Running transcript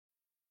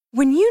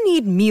When you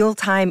need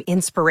mealtime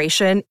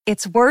inspiration,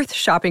 it's worth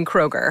shopping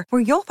Kroger,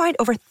 where you'll find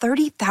over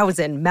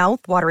 30,000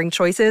 mouth-watering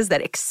choices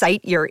that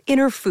excite your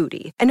inner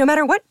foodie. And no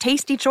matter what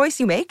tasty choice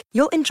you make,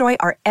 you'll enjoy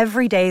our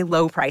everyday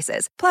low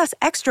prices, plus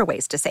extra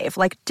ways to save,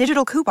 like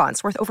digital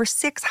coupons worth over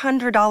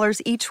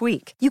 $600 each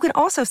week. You can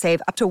also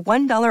save up to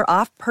 $1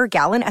 off per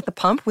gallon at the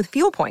pump with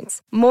fuel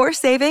points. More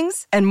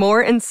savings and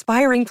more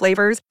inspiring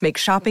flavors make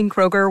shopping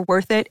Kroger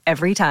worth it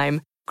every time.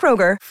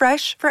 Kroger,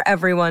 fresh for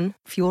everyone.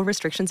 Fuel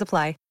restrictions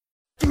apply.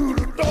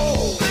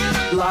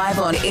 Live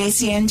on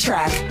SEN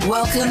Track,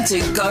 welcome to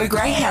Go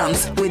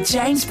Greyhounds with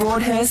James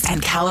Broadhurst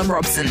and Callum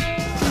Robson.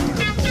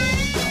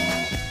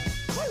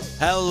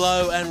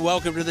 Hello and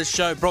welcome to the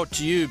show, brought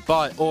to you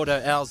by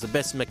Auto Owls, the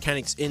best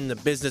mechanics in the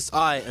business.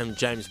 I am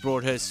James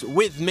Broadhurst.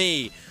 With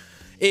me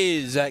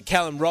is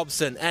Callum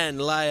Robson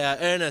and Leah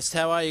Ernest.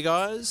 How are you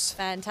guys?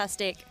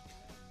 Fantastic.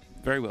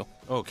 Very well.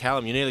 Oh,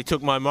 Callum, you nearly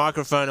took my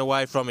microphone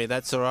away from me.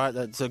 That's all right.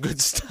 That's a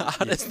good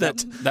start, isn't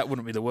it? That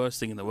wouldn't be the worst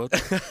thing in the world.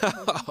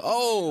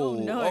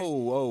 All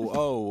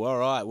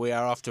right. We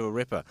are off to a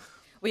ripper.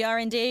 We are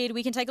indeed.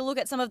 We can take a look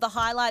at some of the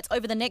highlights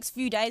over the next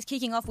few days,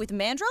 kicking off with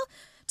Mandurah.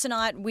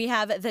 Tonight we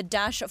have the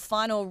Dash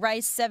final.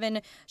 Race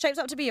 7 shapes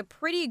up to be a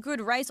pretty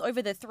good race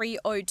over the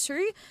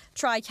 3:02.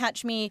 Try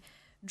Catch Me,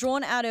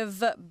 drawn out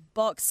of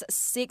box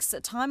 6.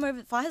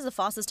 Has the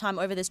fastest time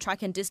over this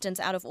track and distance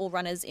out of all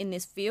runners in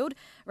this field.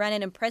 Ran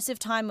an impressive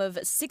time of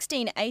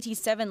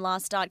 16:87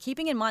 last start.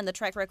 Keeping in mind the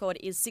track record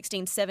is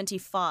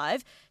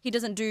 16:75. He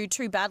doesn't do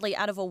too badly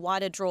out of a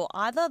wider draw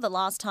either. The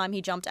last time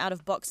he jumped out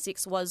of box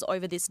 6 was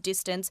over this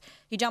distance.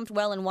 He jumped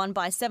well and won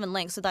by 7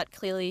 lengths, so that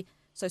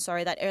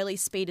early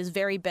speed is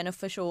very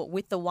beneficial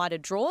with the wider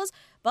draws.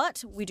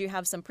 But we do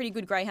have some pretty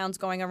good greyhounds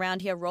going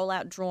around here.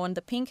 Rollout Drawn,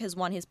 the pink, has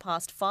won his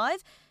past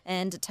 5.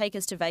 And Take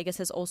Us to Vegas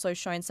has also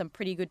shown some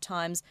pretty good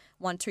times.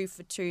 1 2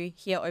 for 2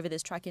 here over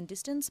this track and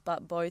distance,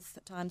 but both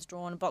times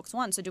drawn box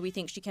 1. So do we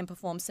think she can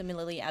perform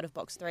similarly out of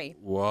box 3?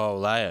 Whoa,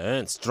 Leah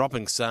Ernst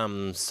dropping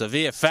some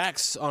severe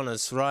facts on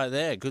us right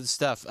there. Good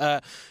stuff.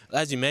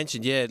 As you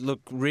mentioned, look,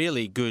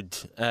 really good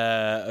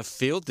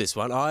field, this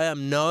one. I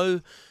am no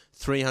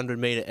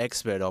 300-metre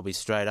expert, I'll be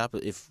straight up.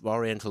 If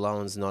Oriental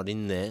Owen's not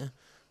in there,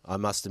 I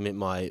must admit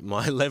my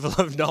level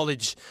of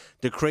knowledge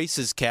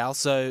decreases, Cal.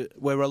 So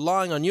we're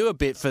relying on you a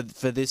bit for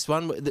this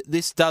one.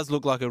 This does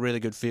look like a really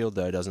good field,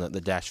 though, doesn't it,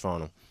 the Dash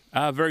final?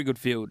 Very good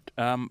field.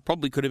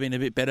 Probably could have been a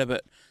bit better,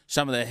 but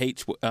some of the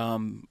heats,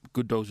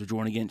 good dogs were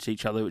drawn against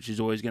each other, which is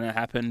always going to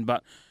happen.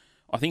 But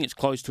I think it's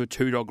close to a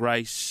 2-dog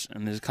race,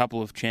 and there's a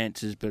couple of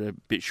chances, but a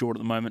bit short at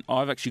the moment.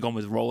 I've actually gone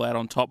with Rollout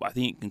on top. I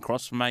think it can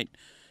cross from 8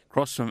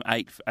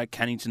 at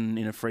Cannington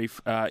in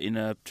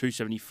a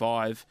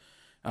 275.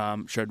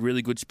 Showed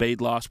really good speed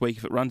last week.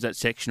 If it runs that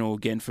sectional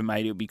again from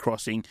 8, it'll be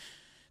crossing.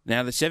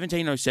 Now, the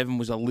 1707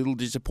 was a little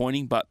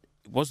disappointing, but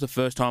it was the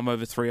first time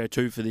over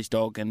 302 for this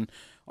dog, and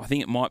I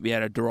think it might be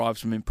able to derive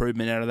some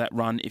improvement out of that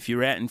run. If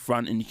you're out in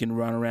front and you can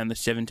run around the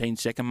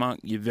 17-second mark,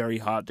 you're very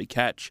hard to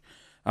catch.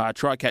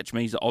 Try Catch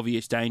Me is the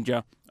obvious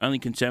danger. Only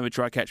concern with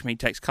Try Catch Me,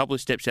 takes a couple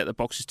of steps out the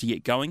boxes to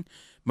get going.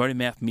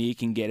 Motormouth Mir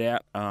can get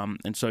out,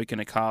 and so can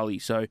Akali.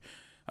 So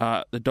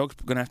the dog's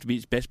going to have to be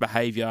its best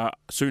behaviour.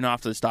 Soon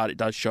after the start, it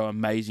does show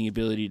amazing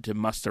ability to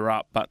muster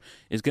up, but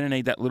it's going to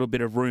need that little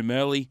bit of room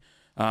early.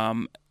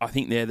 I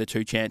think they're the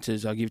 2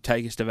 chances. I'll give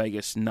Take Us to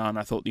Vegas none.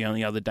 I thought the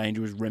only other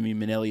danger was Remy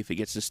Manelli if it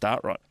gets the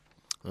start right.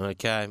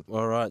 Okay,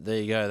 all right, there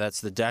you go. That's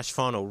the Dash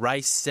final.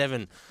 Race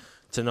 7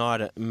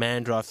 tonight at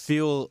Mandurah. I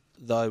feel,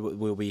 though,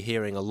 we'll be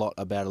hearing a lot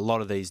about a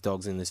lot of these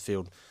dogs in this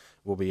field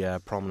will be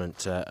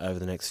prominent over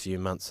the next few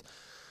months.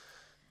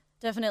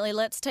 Definitely.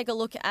 Let's take a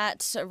look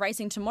at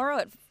racing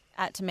tomorrow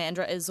at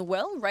Mandurah as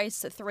well.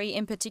 Race 3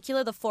 in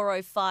particular, the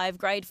 405,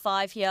 grade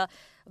 5 here.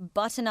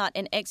 Butternut,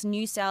 an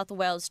ex-New South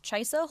Wales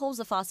chaser, holds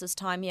the fastest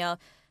time here.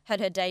 Had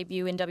her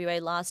debut in WA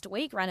last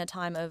week, ran a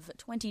time of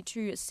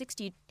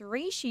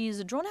 22:63.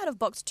 She's drawn out of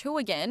box 2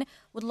 again.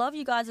 Would love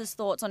you guys'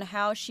 thoughts on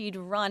how she'd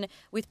run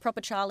with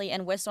Proper Charlie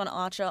and Weston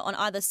Archer on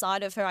either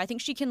side of her. I think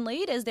she can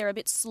lead as they're a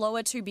bit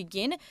slower to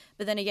begin.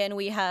 But then again,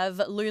 we have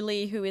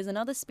Luli, who is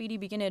another speedy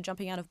beginner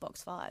jumping out of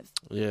box 5.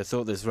 Yeah, I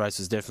thought this race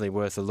was definitely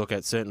worth a look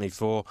at, certainly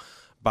for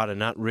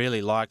Butternut.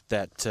 Really liked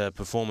that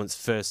performance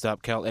first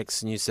up. Cal,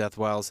 ex-New South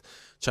Wales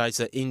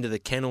chaser, into the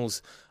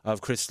kennels of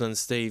Crystal and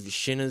Steve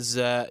Shinners.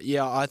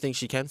 I think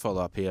she can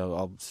follow up here.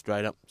 I'll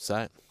straight up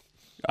say it.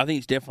 I think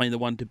it's definitely the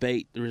one to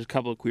beat. There is a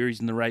couple of queries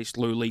in the race.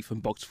 Lou Lee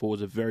from box 4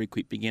 is a very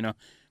quick beginner,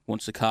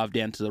 wants to carve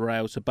down to the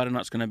rails. So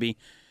Butternut's going to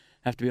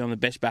have to be on the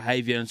best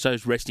behaviour, and so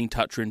is Resting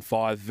Toucher in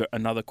 5,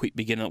 another quick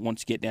beginner that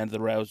wants to get down to the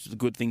rails. It's a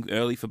good thing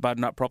early for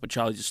Butternut. Proper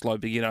Charlie's a slow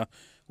beginner,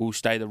 will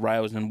stay the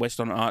rails, and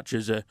Weston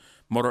Archer's a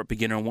moderate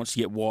beginner and wants to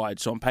get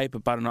wide. So on paper,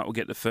 Butternut will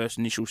get the first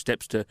initial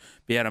steps to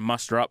be able to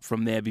muster up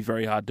from there, be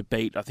very hard to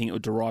beat. I think it will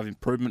derive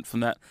improvement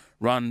from that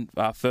run.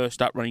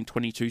 First up, running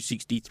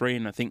 22:63,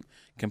 and I think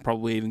can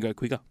probably even go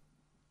quicker.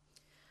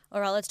 All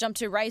right, let's jump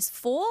to race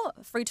 4,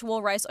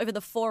 free-to-all race over the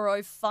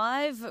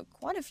 405.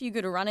 Quite a few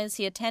good runners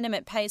here. Tandem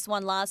at Pace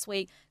won last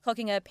week,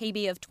 clocking a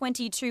PB of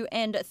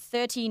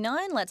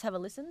 22:39. Let's have a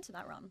listen to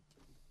that run.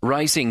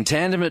 Racing.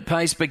 Tandem at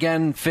Pace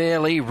began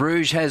fairly.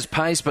 Rouge has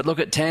pace, but look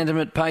at Tandem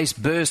at Pace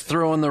burst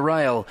through on the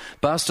rail.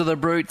 Buster the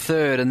Brute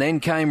third, and then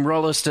came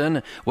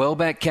Rolliston. Well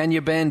back Canya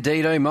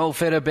Bandito,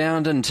 Molfetta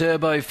Bound and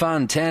Turbo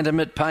Fun.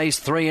 Tandem at Pace,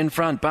 3 in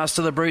front.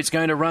 Buster the Brute's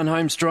going to run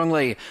home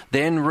strongly.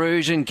 Then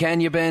Rouge and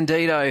Canya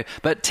Bandito,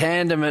 but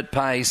Tandem at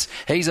Pace.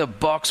 He's a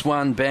box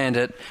 1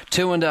 bandit.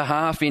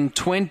 2.5 in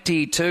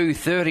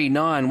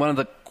 22.39. One of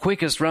the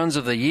quickest runs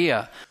of the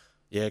year.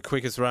 Yeah,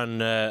 quickest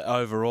run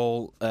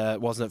overall,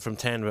 wasn't it, from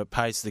Tandem at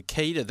Pace? The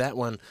key to that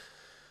one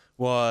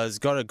was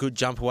got a good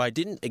jump away.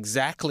 Didn't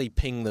exactly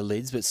ping the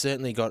lids, but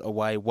certainly got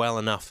away well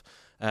enough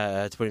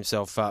to put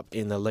himself up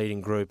in the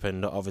leading group.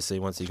 And obviously,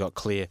 once he got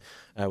clear,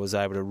 was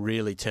able to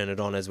really turn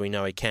it on, as we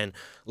know he can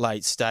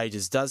late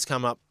stages. Does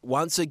come up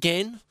once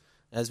again,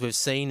 as we've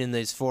seen in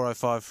these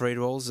 405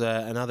 free-to-alls.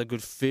 Another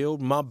good field.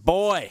 My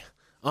boy,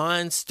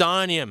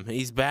 Einsteinium,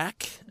 he's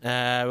back. We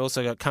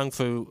also got Kung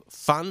Fu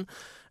Fun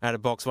out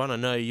of box 1. I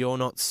know you're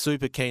not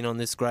super keen on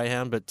this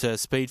greyhound, but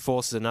Speed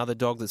Force is another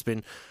dog that's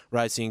been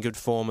racing in good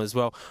form as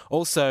well.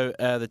 Also,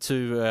 the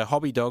two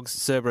hobby dogs,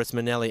 Cerberus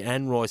Manelli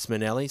and Royce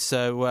Manelli.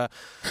 So,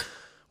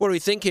 what do we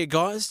think here,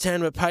 guys?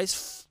 Tandem at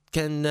Pace,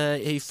 can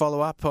he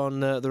follow up on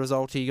the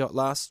result he got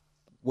last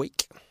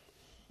week?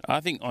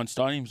 I think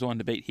Einsteinium's the one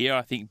to beat here.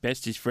 I think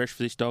best is fresh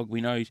for this dog. We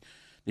know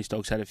this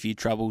dog's had a few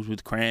troubles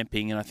with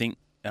cramping, and I think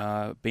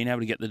being able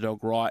to get the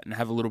dog right and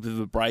have a little bit of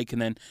a break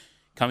and then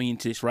coming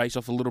into this race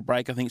off a little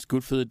break, I think it's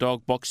good for the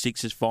dog. Box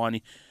 6 is fine.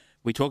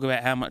 We talk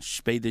about how much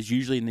speed there's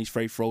usually in these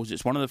free-for-alls.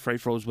 It's one of the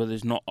free-for-alls where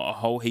there's not a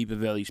whole heap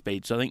of early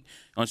speed. So I think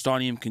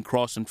Einsteinium can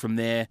cross, and from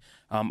there,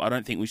 I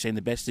don't think we've seen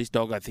the best of this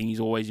dog. I think he's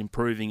always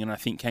improving, and I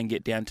think can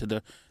get down to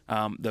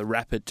the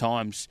rapid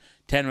times.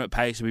 Tandem at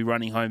Pace will be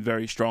running home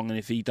very strong, and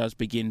if he does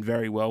begin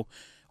very well,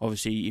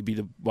 obviously he'd be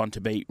the one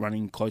to beat,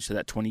 running close to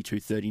that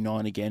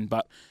 22.39 again.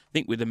 But I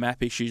think with the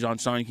map issues,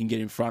 Einsteinium can get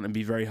in front and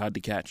be very hard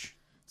to catch.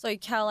 So,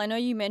 Cal, I know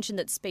you mentioned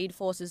that Speed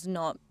Force is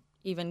not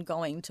even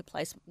going to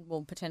place,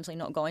 well, potentially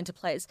not going to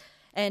place,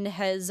 and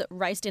has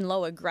raced in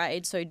lower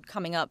grade, so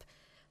coming up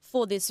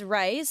for this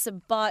race.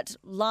 But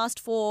last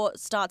 4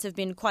 starts have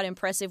been quite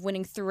impressive,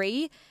 winning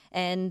 3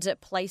 and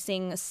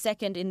placing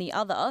second in the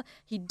other.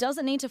 He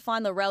doesn't need to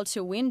find the rail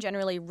to win,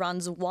 generally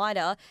runs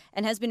wider,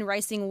 and has been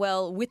racing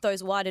well with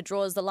those wider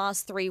draws. The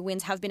last 3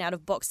 wins have been out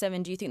of box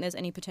 7. Do you think there's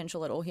any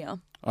potential at all here?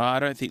 I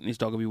don't think this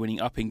dog will be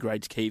winning. Up in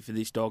grade's key for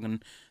this dog,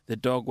 and the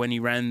dog, when he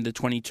ran the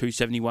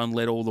 22.71,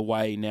 led all the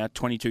way. Now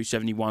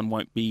 22.71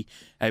 won't be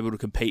able to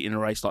compete in a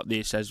race like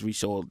this, as we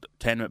saw.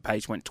 Tandem at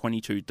Pace went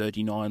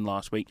 22.39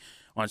 last week.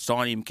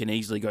 Einsteinium can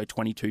easily go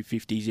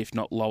 22.50s, if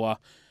not lower.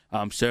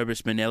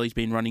 Cerberus Manelli's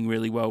been running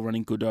really well,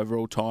 running good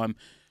overall time.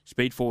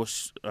 Speed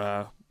Force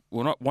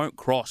won't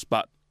cross,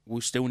 but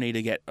will still need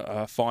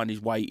to find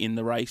his way in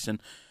the race,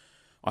 and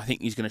I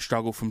think he's going to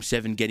struggle from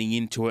 7 getting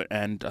into it,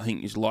 and I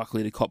think he's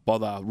likely to cop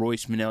bother.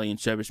 Royce Manelli and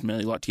Cerberus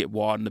Manelli like to get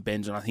wide in the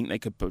bends, and I think they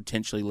could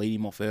potentially lead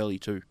him off early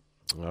too.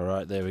 All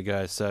right, there we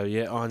go. So,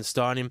 yeah,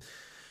 Einsteinium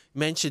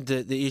mentioned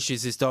the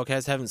issues this dog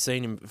has. Haven't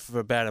seen him for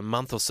about a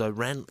month or so.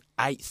 Ran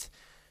 8th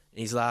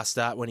in his last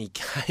start when he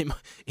came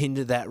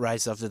into that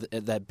race after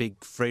that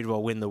big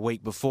free-to-all win the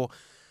week before.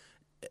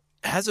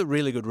 Has a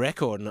really good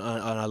record, and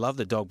I love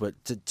the dog, but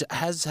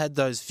has had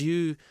those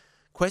few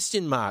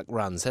question mark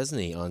runs,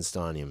 hasn't he,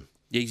 Einsteinium?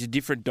 Yeah, he's a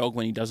different dog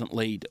when he doesn't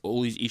lead.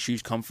 All his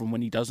issues come from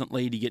when he doesn't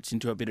lead. He gets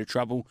into a bit of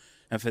trouble,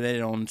 and for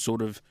then on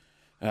sort of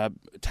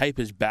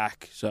tapers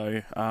back.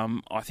 So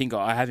I think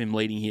I have him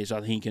leading here, so I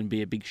think he can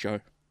be a big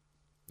show.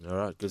 All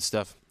right, good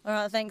stuff. All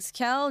right, thanks,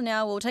 Cal.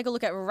 Now we'll take a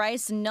look at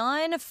race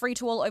 9,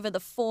 free-to-all over the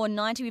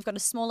 490. We've got a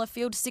smaller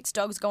field, 6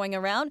 dogs going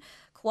around.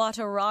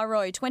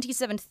 Quattararo,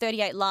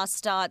 27.38 last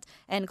start,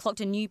 and clocked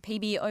a new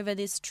PB over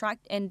this track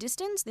and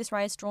distance. This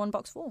race drawn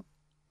box 4.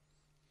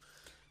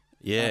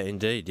 Yeah,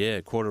 indeed.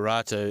 Yeah,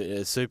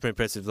 Quattararo, super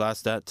impressive last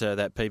start.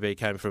 That PB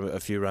came from a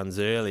few runs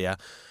earlier.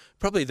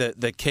 Probably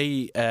the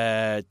key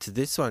to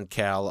this one,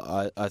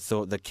 Cal, I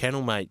thought the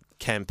kennelmate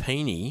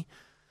Campini,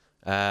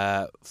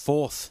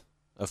 4th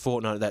a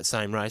fortnight of that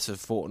same race, a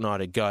fortnight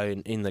ago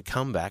in the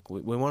comeback. We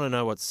want to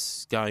know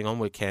what's going on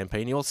with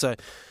Campini. Also, a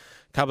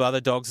couple of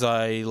other dogs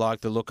I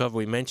like the look of.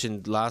 We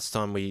mentioned last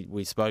time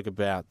we spoke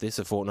about this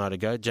a fortnight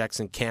ago.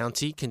 Jackson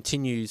County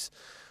continues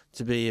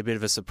to be a bit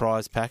of a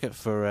surprise packet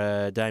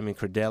for Damien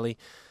Credelli.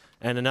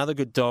 And another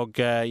good dog,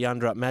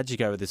 Yunderup Magic,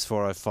 over this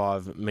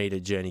 405-metre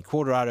journey.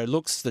 Quattararo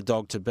looks the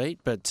dog to beat,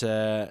 but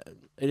it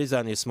is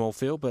only a small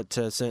field, but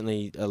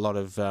certainly a lot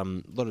of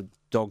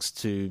dogs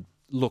to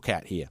look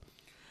at here.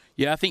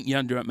 Yeah, I think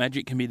Yunderup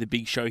Magic can be the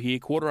big show here.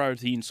 Quattararo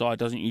to the inside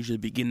doesn't usually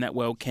begin that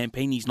well.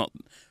 Campini's not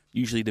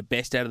usually the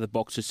best out of the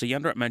boxes, so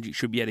Yunderup Magic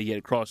should be able to get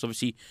across.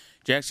 Obviously,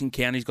 Jackson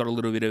County's got a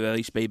little bit of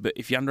early speed, but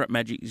if Yunderup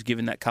Magic is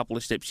given that couple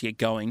of steps to get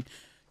going,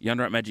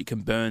 Yunderup Magic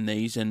can burn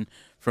these, and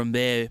from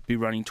there be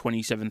running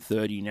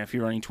 27.30. Now, if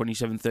you're running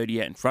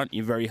 27.30 out in front,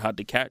 you're very hard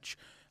to catch.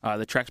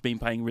 The track's been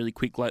playing really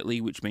quick lately,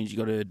 which means you've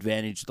got to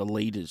advantage the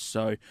leaders.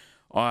 So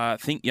I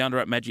think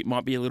Yunderup Magic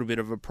might be a little bit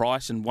of a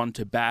price and one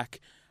to back.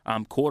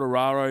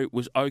 Quartararo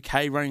was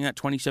okay running that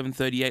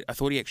 27.38. I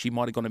thought he actually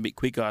might have gone a bit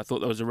quicker. I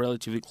thought that was a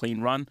relatively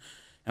clean run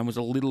and was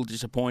a little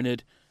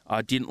disappointed.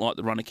 I didn't like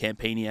the run of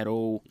Campini at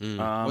all.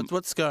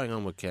 What's going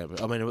on with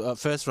Campini? I mean,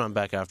 first run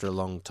back after a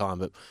long time,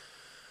 but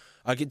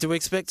do we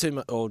expect too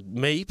much, or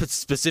me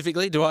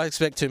specifically, do I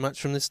expect too much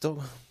from this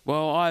dog?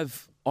 Well, I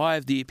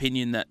have the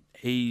opinion that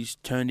he's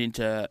turned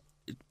into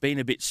being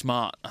a bit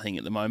smart, I think,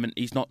 at the moment.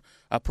 He's not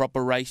a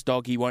proper race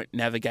dog. He won't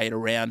navigate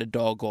around a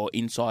dog or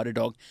inside a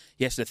dog.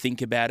 He has to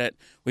think about it.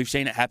 We've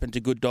seen it happen to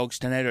good dogs.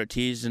 Tornado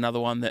Tears is another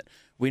one that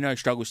we know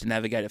struggles to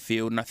navigate a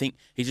field, and I think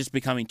he's just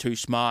becoming too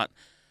smart.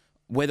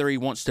 Whether he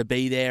wants to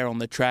be there on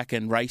the track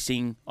and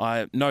racing,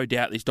 I no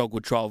doubt this dog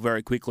would trial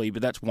very quickly,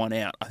 but that's one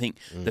out. I think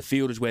the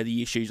field is where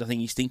the issue is. I think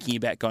he's thinking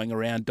about going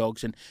around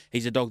dogs, and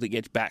he's a dog that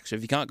gets back. So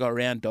if he can't go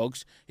around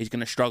dogs, he's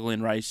going to struggle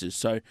in races.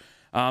 So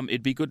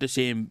it'd be good to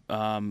see him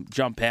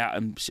jump out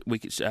and we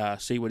could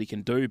see what he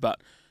can do,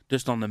 but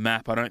just on the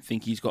map, I don't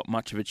think he's got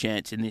much of a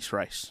chance in this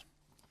race.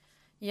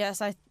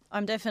 Yes,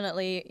 I'm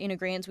definitely in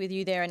agreement with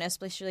you there, and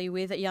especially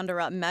with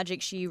Yundarup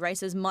Magic. She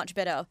races much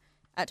better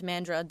at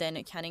Mandurah than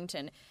at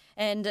Cannington.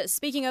 And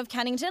speaking of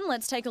Cannington,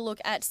 let's take a look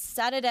at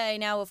Saturday.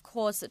 Now, of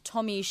course,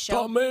 Tommy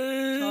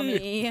Shelby.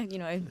 Tommy, you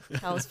know,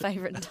 Carl's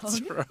favourite dog.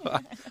 That's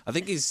right. I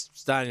think he's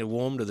starting to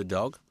warm to the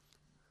dog.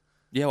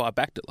 Yeah, well, I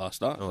backed it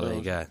last night. Oh, there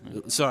you go.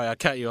 Sorry, I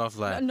cut you off,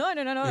 lad. No,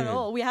 at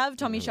all. We have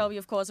Tommy Shelby,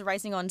 of course,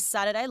 racing on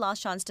Saturday.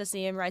 Last chance to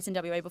see him race in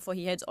WA before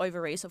he heads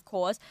over east, of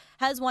course.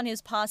 Has won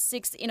his past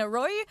 6 in a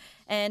row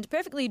and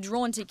perfectly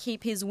drawn to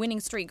keep his winning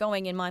streak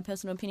going, in my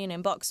personal opinion,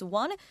 in Box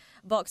 1.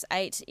 Box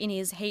 8 in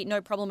his heat, no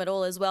problem at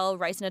all as well.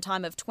 Racing a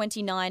time of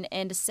 29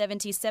 and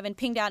 77.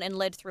 Pinged out and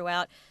led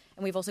throughout.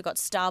 And we've also got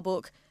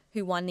Starbook,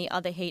 who won the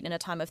other heat in a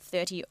time of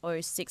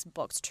 30.06,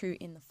 Box 2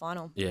 in the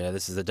final. Yeah,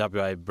 this is the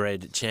WA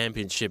Bred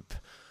Championship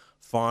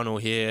final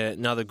here.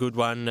 Another good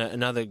one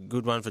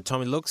for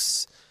Tommy.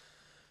 Looks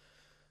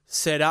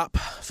set up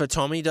for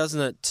Tommy,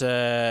 doesn't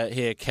it,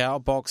 here, Cal?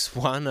 Box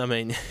 1, I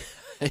mean,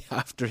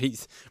 after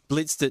he's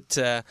blitzed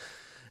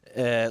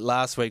it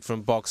last week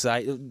from Box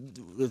 8,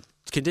 the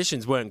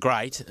conditions weren't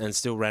great and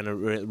still ran a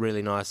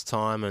really nice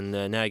time,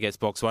 and now he gets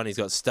Box 1. He's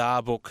got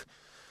Starbook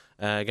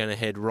going to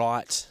head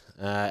right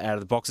out of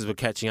the boxes. We're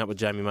catching up with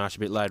Jamie Marsh a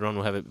bit later on.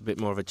 We'll have a bit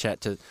more of a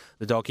chat to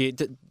the dog here.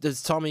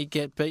 Does Tommy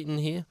get beaten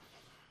here?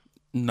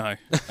 No.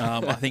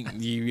 I think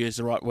you used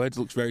the right words.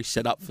 Looks very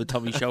set up for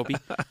Tommy Shelby.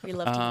 We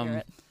love to hear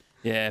it.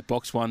 Yeah,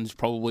 Box 1's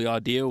probably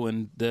ideal,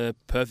 and the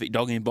perfect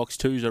dog in Box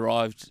 2's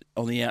arrived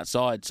on the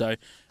outside, so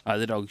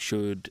the dog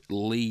should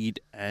lead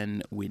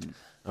and win.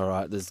 All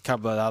right, there's a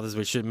couple of others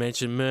we should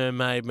mention.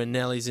 Mermaid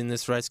Manelli's in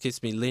this race.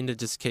 Kiss Me Linda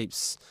just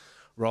keeps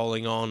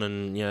rolling on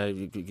and, you know,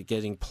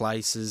 getting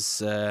places.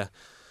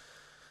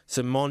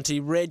 So Monty,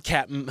 Red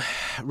Cap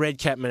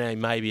Manelli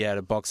may be out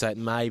of Box 8,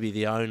 maybe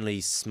the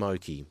only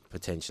smoky,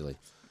 potentially.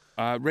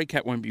 Red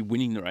Cap won't be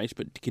winning the race,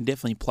 but can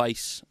definitely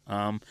place.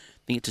 I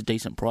think it's a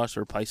decent price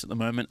for a place at the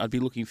moment. I'd be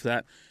looking for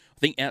that. I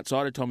think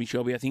outside of Tommy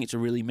Shelby, I think it's a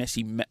really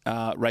messy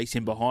race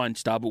in behind.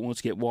 Starbook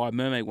wants to get wide.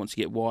 Mermaid wants to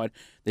get wide.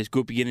 There's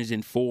good beginners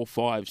in 4,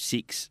 5,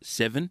 6,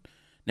 7.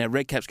 Now,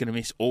 Red Cap's going to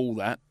miss all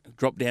that,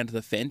 drop down to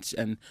the fence,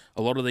 and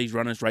a lot of these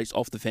runners race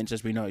off the fence,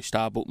 as we know.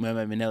 Starbook,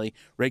 Mermaid, Manelli.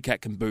 Red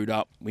Cap can boot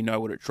up. We know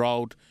what it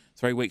trialled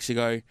 3 weeks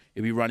ago.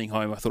 It'll be running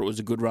home. I thought it was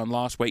a good run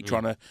last week,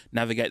 trying to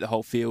navigate the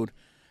whole field.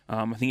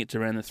 I think it's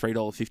around the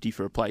 $3.50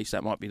 for a place.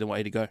 That might be the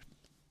way to go.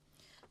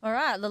 All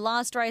right, the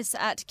last race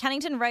at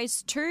Cannington,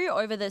 race 2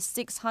 over the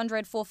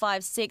 600,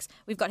 456.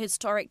 We've got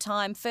historic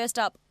time. First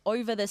up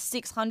over the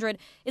 600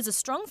 is a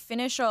strong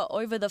finisher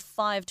over the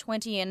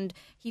 520, and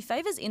he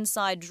favours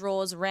inside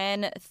draws.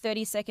 Ran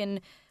 30-second,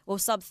 or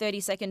sub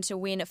 30-second to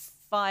win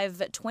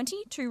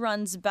 520, 2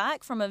 runs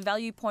back. From a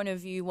value point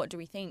of view, what do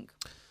we think?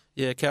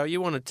 Yeah, Cal,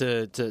 you wanted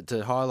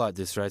to highlight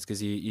this race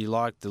because you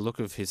liked the look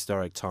of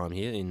historic time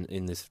here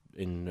in this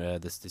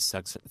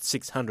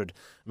 600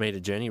 metre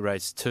journey,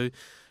 race 2.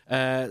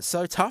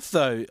 So tough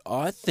though.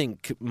 I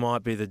think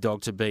might be the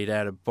dog to beat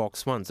out of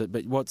Box 1. So,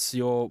 but what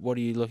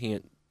are you looking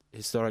at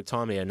historic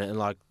time here? And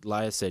like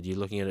Leia said, you're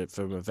looking at it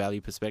from a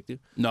value perspective.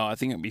 No, I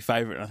think it'll be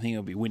favourite. I think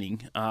it'll be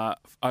winning.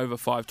 Over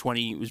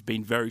 520, it was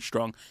been very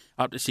strong.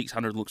 Up to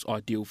 600 looks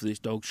ideal for this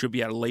dog. Should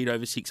be able to lead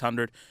over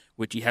 600,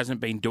 which he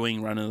hasn't been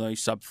doing, running those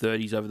sub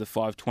 30s over the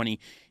 520.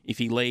 If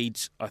he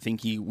leads, I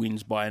think he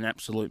wins by an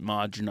absolute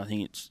margin. I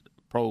think it's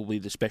probably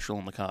the special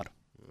on the card.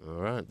 All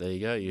right, there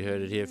you go. You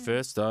heard it here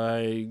first.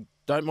 I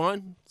don't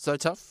mind. So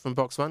tough from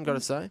Box 1, got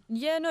to say.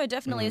 Yeah, no,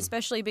 definitely,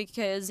 especially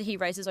because he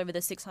races over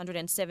the 600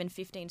 and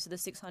 715, so the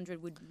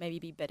 600 would maybe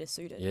be better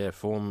suited. Yeah,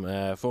 form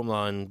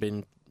line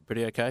been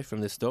pretty okay from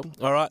this dog.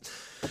 All right,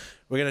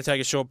 We're going to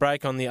take a short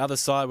break. On the other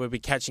side, we'll be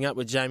catching up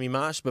with Jamie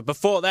Marsh. But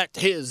before that,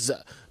 here's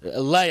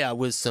Leia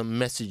with some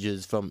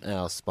messages from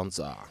our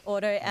sponsor.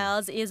 Auto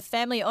Hours is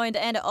family owned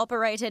and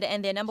operated,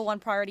 and their number one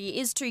priority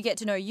is to get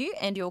to know you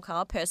and your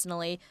car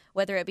personally.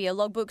 Whether it be a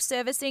logbook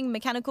servicing,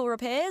 mechanical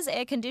repairs,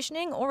 air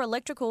conditioning, or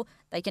electrical,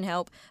 they can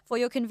help. For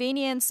your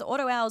convenience,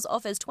 Auto Hours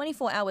offers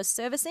 24-hour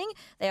servicing.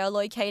 They are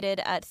located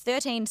at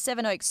 13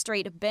 Seven Oak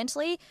Street,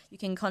 Bentley. You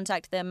can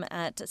contact them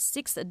at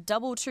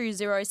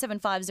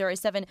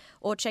 6220-7507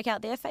 or check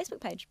out their Facebook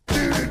page.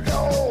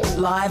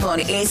 Live on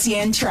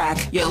SEN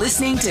Track, you're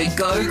listening to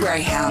Go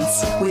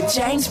Greyhounds with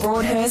James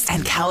Broadhurst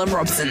and Callum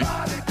Robson.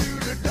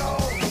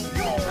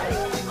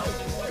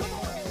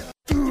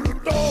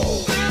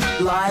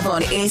 Live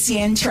on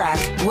SEN Track,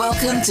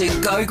 welcome to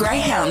Go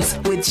Greyhounds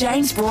with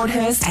James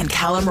Broadhurst and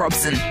Callum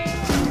Robson.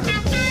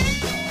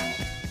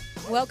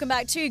 Welcome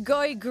back to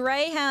Go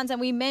Greyhounds,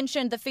 and we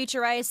mentioned the feature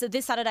race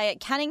this Saturday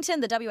at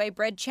Cannington, the WA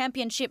Bred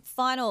Championship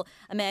final.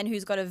 A man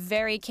who's got a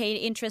very keen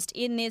interest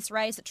in this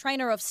race, a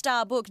trainer of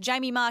Starbook,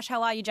 Jamie Marsh.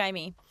 How are you,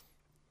 Jamie?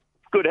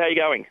 Good, how are you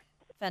going?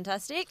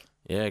 Fantastic.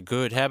 Yeah,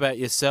 good. How about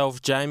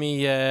yourself,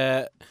 Jamie?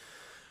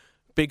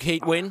 Big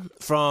heat win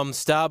from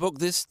Starbook.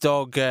 This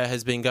dog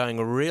has been going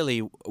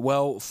really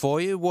well for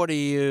you. What do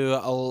you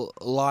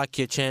like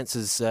your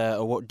chances,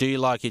 or what do you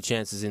like your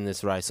chances in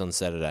this race on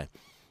Saturday?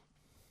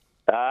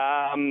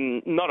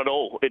 Not at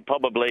all. It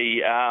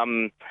probably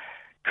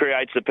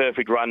creates the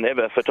perfect run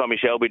ever for Tommy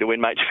Shelby to win,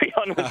 mate. To be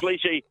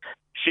honestly,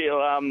 she'll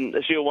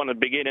want to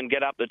begin and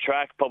get up the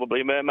track.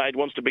 Probably Mermaid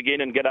wants to begin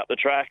and get up the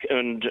track,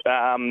 and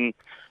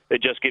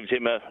it just gives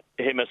him a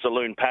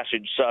saloon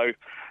passage. So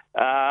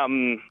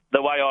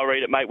the way I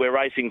read it, mate, we're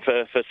racing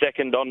for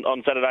second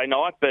on Saturday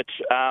night, but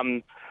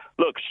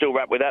look, still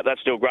wrapped with that. That's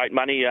still great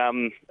money,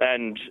 and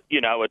you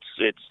know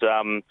it's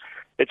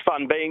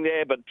fun being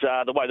there, but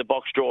the way the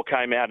box draw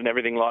came out and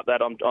everything like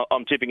that,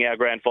 I'm tipping our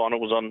grand final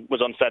was on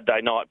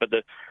Saturday night, but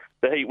the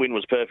heat win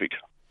was perfect.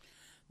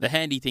 The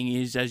handy thing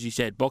is, as you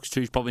said, box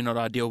 2 is probably not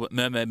ideal, but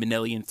Mermaid,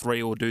 Manelli and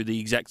 3 will do the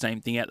exact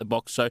same thing out the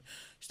box, so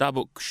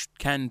Starbook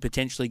can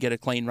potentially get a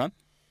clean run.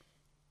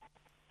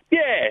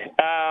 Yeah,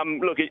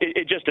 look,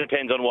 it just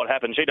depends on what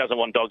happens. She doesn't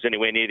want dogs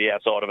anywhere near the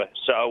outside of her,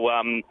 so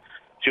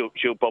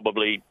she'll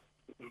probably...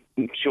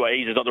 Sure,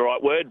 ease is not the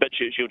right word, but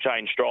she'll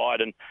change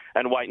stride and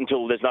wait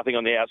until there's nothing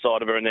on the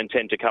outside of her and then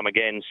tend to come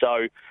again.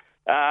 So,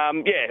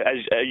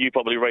 as you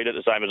probably read it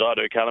the same as I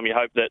do, Callum, you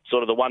hope that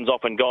sort of the one's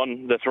off and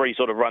gone, the 3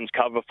 sort of runs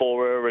cover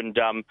for her, and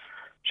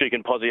she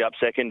can posse up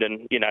second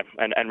and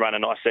run a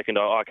nice second.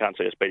 I can't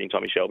see us beating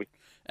Tommy Shelby.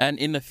 And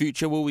in the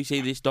future, will we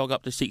see this dog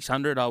up to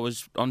 600? I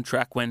was on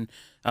track when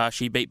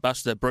she beat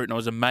Buster the Brute, and I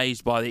was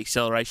amazed by the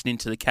acceleration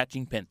into the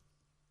catching pen.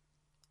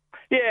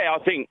 Yeah, I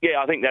think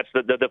that's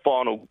the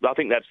final. I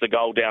think that's the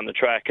goal down the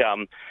track.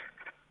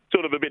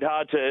 Sort of a bit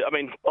hard to. I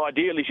mean,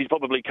 ideally, she's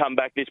probably come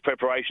back this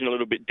preparation a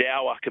little bit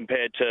dour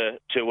compared to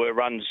her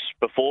runs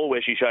before,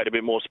 where she showed a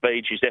bit more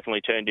speed. She's definitely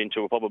turned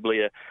into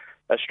probably a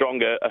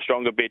stronger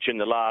bitch in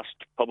the last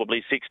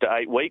probably 6 to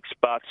 8 weeks.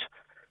 But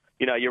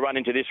you know, you run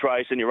into this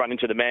race and you run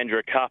into the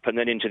Mandurah Cup and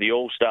then into the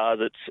All Stars.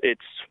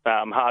 It's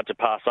hard to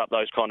pass up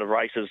those kind of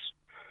races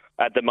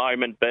at the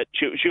moment. But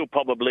she'll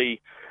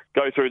probably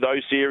go through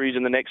those series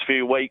in the next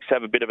few weeks,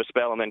 have a bit of a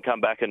spell, and then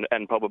come back and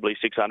probably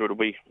 600 will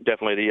be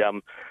definitely the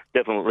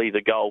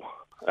goal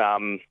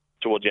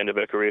towards the end of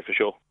her career for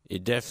sure. You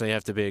definitely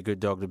have to be a good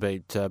dog to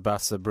beat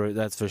Buster Brute,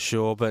 that's for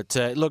sure. But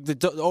look, they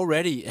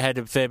already had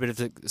a fair bit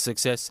of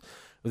success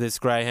with this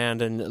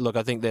greyhound, and look,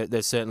 I think that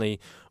there's certainly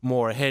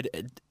more ahead,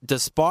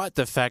 despite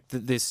the fact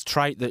that this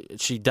trait that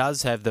she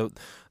does have, the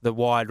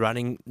wide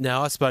running.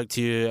 Now, I spoke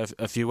to you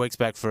a few weeks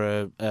back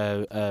for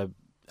a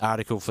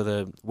article for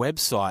the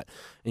website,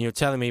 and you're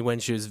telling me when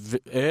she was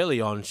early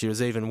on, she was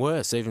even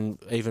worse, even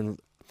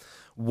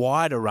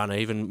wider runner,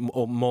 even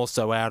more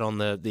so out on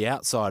the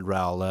outside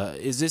rail.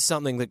 Is this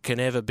something that can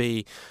ever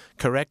be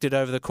corrected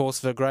over the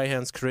course of a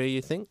greyhound's career,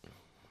 you think?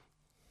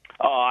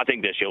 Oh, I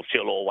think that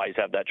she'll always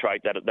have that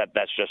trait.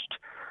 That's just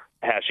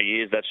how she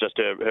is. That's just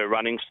her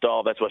running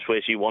style. That's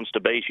where she wants to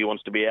be. She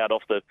wants to be out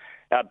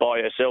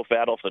by herself,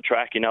 out off the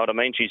track. You know what I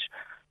mean?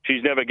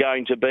 She's never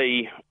going to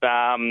be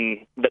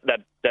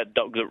that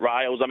dog that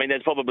rails. I mean,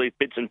 there's probably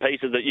bits and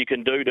pieces that you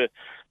can do to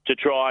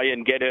try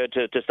and get her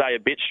to stay a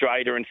bit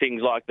straighter and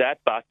things like that.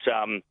 But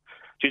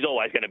she's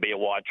always going to be a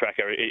wide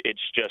tracker.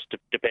 It's just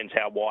depends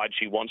how wide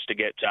she wants to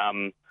get.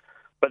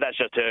 But that's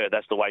just her.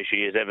 That's the way she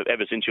is.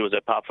 Ever since she was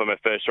a pup from her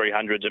first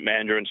 300s at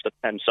Mandurah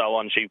and so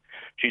on,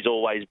 she's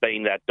always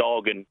been that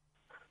dog. And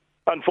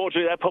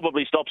unfortunately, that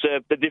probably stops her.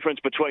 The difference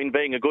between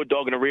being a good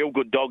dog and a real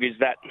good dog is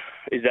that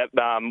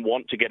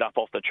want to get up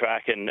off the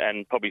track and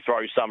probably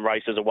throw some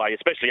races away,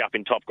 especially up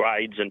in top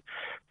grades and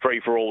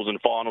free-for-alls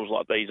and finals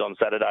like these on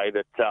Saturday.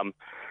 That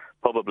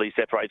probably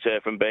separates her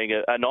from being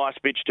a nice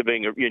bitch to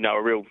being a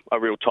real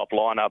top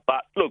liner.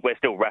 But look, we're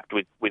still wrapped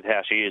with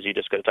how she is. You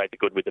just got to take the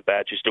good with the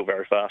bad. She's still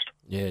very fast.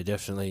 Yeah,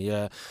 definitely.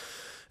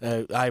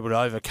 able to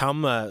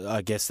overcome,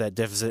 I guess, that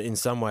deficit in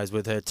some ways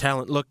with her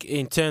talent. Look,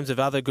 in terms of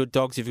other good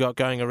dogs you've got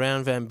going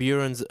around, Van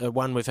Buren's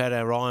one we've had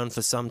our eye on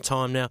for some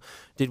time now.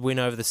 Did win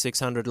over the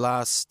 600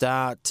 last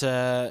start.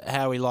 How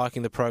are we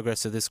liking the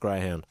progress of this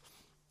greyhound?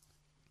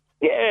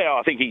 Yeah,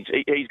 I think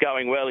he's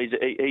going well.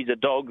 He's a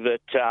dog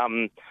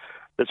that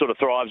that sort of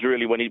thrives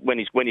really when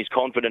he's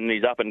confident and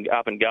he's up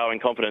and going.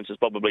 Confidence is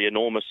probably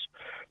enormous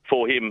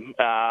for him.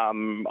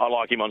 I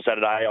like him on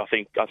Saturday. I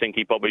think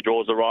he probably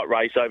draws the right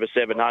race over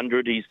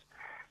 700.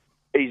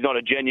 He's not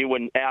a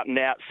genuine out and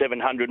out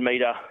 700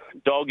 metre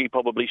dog. He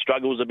probably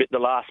struggles a bit the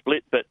last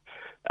split, but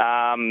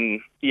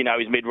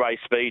his mid race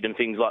speed and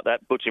things like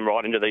that puts him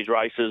right into these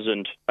races.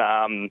 And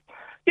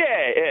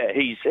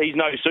he's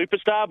no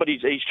superstar, but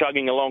he's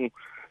chugging along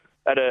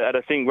at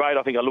a thing rate.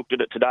 I think I looked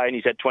at it today and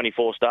he's had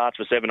 24 starts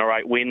for 7 or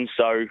 8 wins.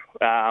 So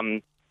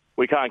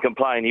we can't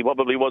complain. He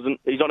probably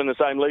he's not in the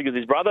same league as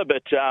his brother,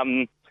 but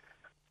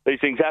these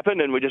things happen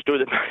and we just do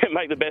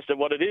make the best of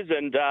what it is.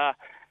 And I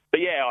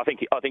think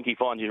he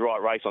finds his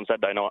right race on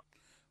Saturday night.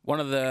 One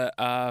of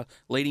the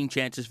leading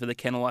chances for the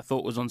kennel, I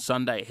thought, was on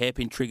Sunday.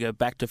 Hairpin Trigger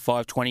back to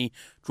 520,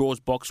 draws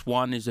box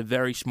 1, is a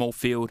very small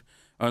field,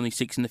 only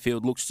 6 in the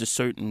field, looks to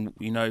suit, and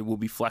will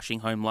be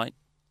flashing home late.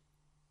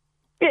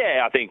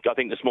 Yeah, I think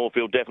the small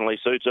field definitely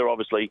suits her.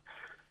 Obviously,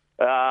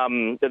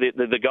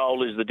 the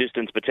goal is the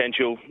distance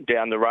potential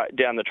down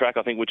the track.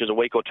 I think, which is a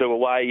week or 2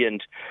 away,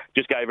 and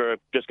just gave her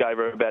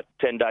about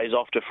 10 days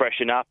off to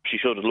freshen up. She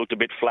sort of looked a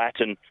bit flat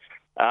and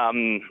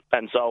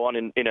so on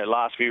in her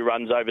last few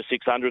runs over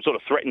 600. Sort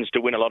of threatens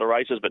to win a lot of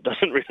races, but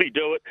doesn't really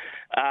do it.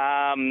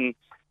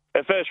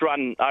 Her first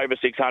run over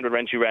 600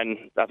 when she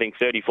ran, I think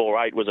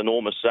 34.8 was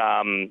enormous,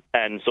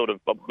 and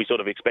we sort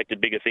of expected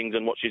bigger things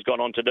than what she's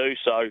gone on to do.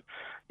 So,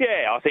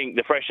 yeah, I think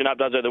the freshen up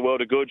does her the world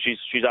of good.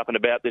 She's up and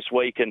about this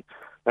week, and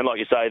like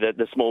you say,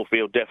 the small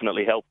field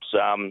definitely helps.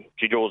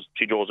 She draws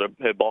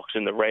her box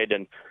in the red,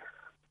 and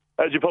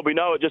as you probably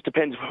know, it just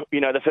depends.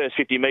 The first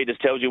 50 metres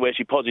tells you where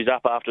she posies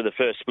up after the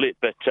first split.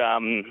 But,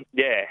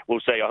 we'll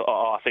see.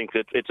 I think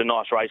that it's a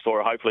nice race for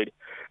her, hopefully,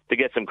 to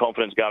get some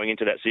confidence going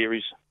into that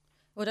series.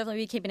 We'll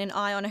definitely be keeping an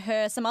eye on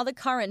her. Some other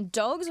current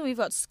dogs. We've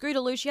got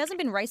Scootaloo. She hasn't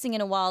been racing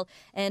in a while.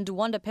 And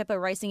Wonder Pepper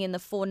racing in the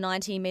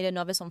 490 metre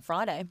novice on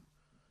Friday.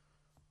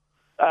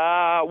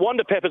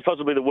 Wonder Pepper's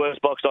possibly the worst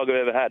box dog I've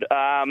ever had.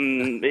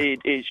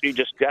 She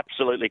just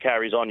absolutely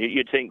carries on.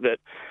 You'd think that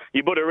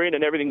you put her in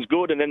and everything's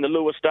good, and then the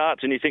lure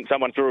starts, and you think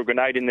someone threw a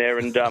grenade in there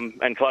and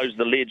closed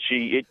the lid.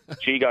 She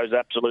goes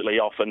absolutely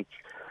off and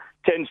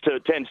tends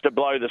to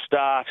blow the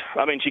start.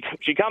 I mean,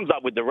 she comes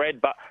up with the red,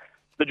 but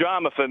the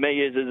drama for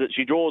me is that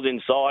she draws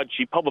inside.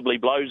 She probably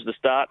blows the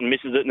start and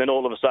misses it, and then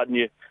all of a sudden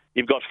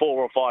you've got 4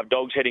 or 5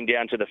 dogs heading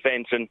down to the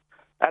fence. And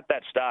at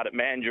that start at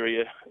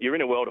Mandurah, you're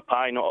in a world of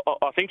pain.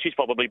 I think she's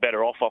probably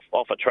better off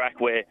a track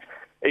where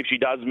if she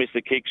does miss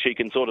the kick, she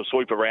can sort of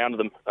sweep around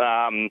them.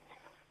 I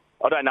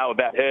don't know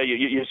about her.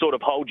 You sort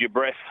of hold your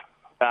breath.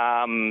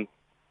 You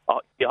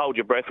hold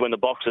your breath when the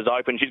box is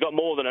open. She's got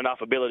more than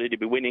enough ability to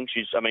be winning.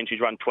 She's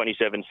run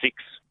 27.6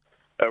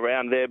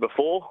 around there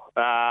before,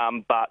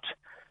 but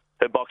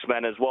her box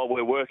manners, while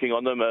we're working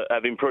on them,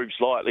 have improved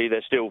slightly.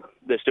 They're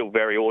still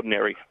very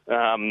ordinary.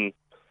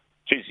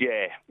 She's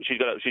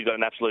got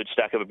an absolute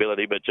stack of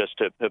ability, but just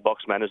her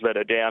box manners let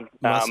her down.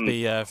 Must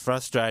be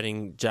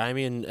frustrating,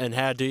 Jamie. And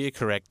how do you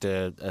correct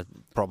a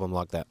problem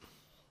like that?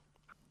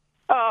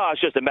 It's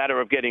just a matter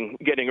of getting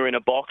her in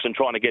a box and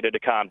trying to get her to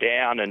calm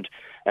down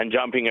and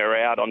jumping her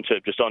out onto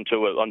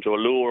a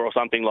lure or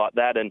something like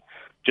that, and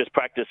just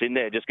practice in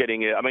there. Just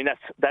getting her. I mean,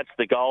 that's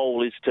the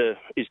goal is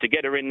to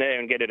get her in there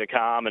and get her to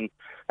calm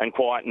and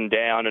quieten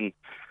down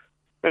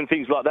and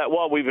things like that.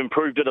 While we've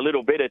improved it a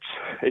little bit,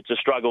 it's a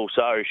struggle.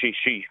 So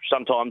she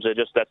sometimes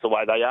that's the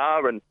way they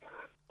are, and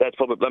that's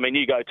probably. I mean,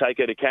 you go take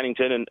her to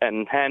Cannington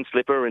and hand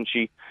slip her, and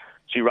she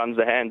runs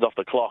the hands off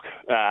the clock.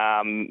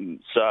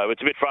 So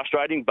it's a bit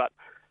frustrating, but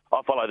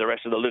I follow the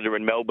rest of the litter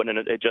in Melbourne, and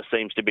it just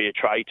seems to be a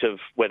trait of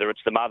whether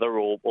it's the mother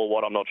or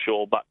what, I'm not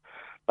sure, but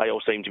they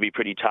all seem to be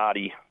pretty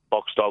tardy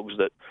box dogs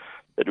that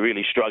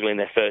really struggle in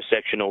their first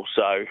sectional.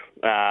 So,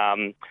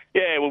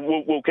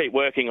 we'll keep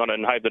working on it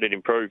and hope that it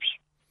improves.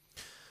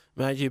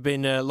 Mate, you've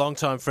been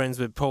long-time friends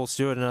with Paul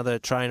Stewart, another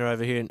trainer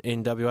over here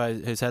in WA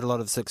who's had a lot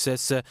of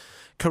success.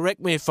 Correct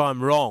me if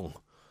I'm wrong,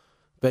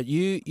 but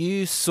you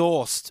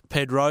sourced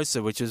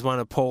Pedrosa, which is one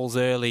of Paul's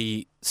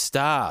early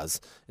stars.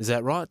 Is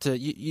that right?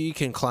 You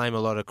can claim a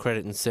lot of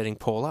credit in setting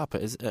Paul up.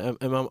 Is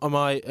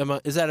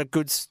that a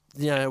good?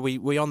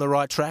 We on the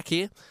right track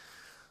here?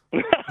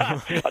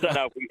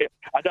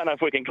 I don't know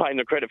if we can claim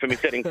the credit for me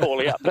setting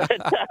Paulie up. But,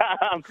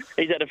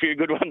 he's had a few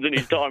good ones in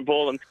his time,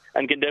 Paul,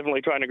 and can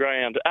definitely train a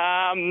greyhound.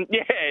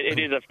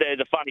 There's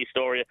a funny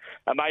story.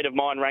 A mate of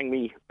mine rang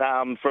me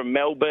from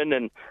Melbourne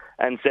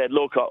and said,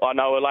 look, I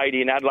know a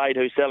lady in Adelaide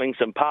who's selling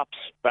some pups.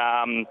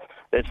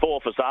 There's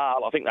 4 for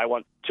sale. I think they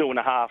want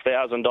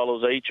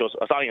 $2,500 each or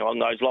something along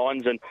those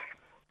lines. And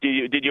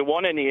did you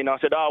want any? And I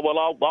said, I'll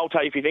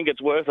tell you if you think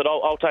it's worth it.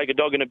 I'll take a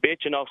dog and a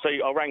bitch, and I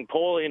rang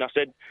Paulie and I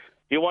said,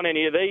 do you want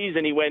any of these?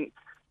 And he went,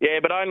 yeah,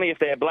 but only if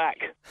they're black.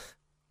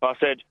 I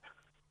said,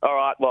 all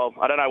right, well,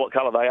 I don't know what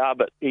colour they are,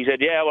 but he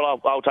said, yeah,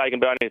 well, I'll take them,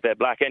 but only if they're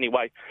black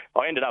anyway.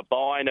 I ended up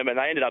buying them, and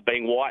they ended up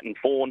being white and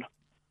fawn.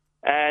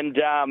 And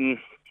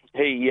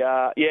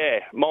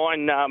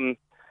mine...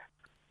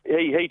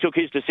 He took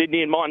his to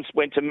Sydney and mine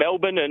went to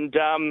Melbourne, and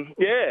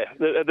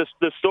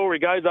the story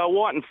goes they were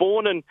white and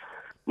fawn, and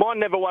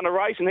mine never won a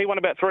race, and he won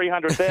about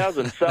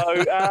 300,000. So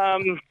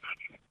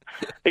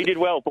he did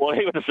well, Paul.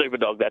 He was a super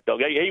dog. That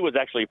dog. He was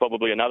actually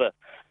probably another.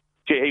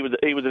 He was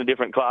in a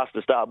different class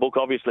to Star Book,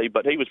 obviously,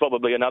 but he was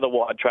probably another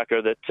wide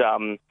tracker that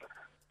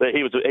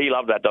he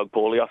loved that dog,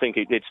 Paulie. I think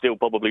it still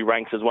probably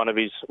ranks as one of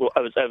his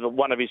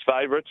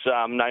favourites,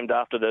 named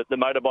after the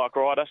motorbike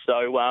rider.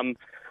 So.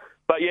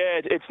 But yeah,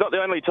 it's not the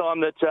only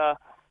time that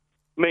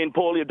me and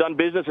Paulie have done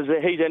business. Is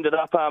that he's ended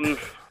up,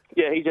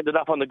 he's ended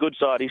up on the good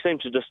side. He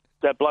seems to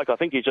that bloke. I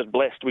think he's just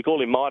blessed. We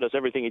call him Midas.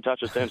 Everything he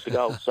touches turns to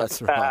gold. So,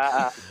 That's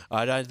right.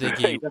 I don't think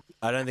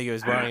he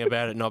was worrying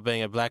about it not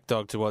being a black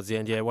dog towards the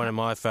end. Yeah, one of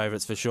my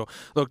favourites for sure.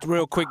 Look,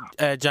 real quick,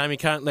 Jamie,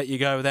 can't let you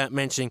go without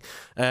mentioning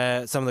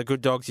some of the good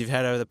dogs you've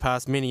had over the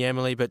past. Mini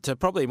Emily, but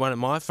probably one of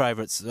my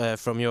favourites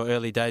from your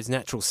early days,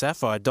 Natural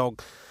Sapphire,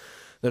 dog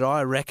that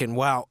I reckon.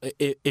 Wow,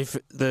 if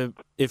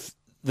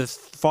the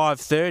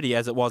 5:30,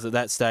 as it was at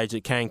that stage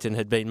at Cannington,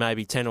 had been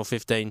maybe 10 or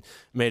 15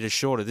 metres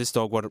shorter, this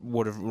dog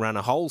would have run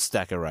a whole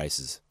stack of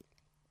races.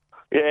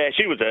 Yeah,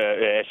 she was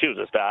a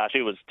star.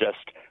 She was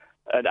just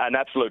an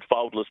absolute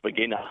faultless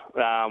beginner.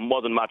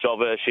 Wasn't much of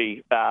her.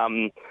 She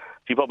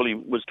probably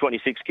was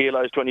 26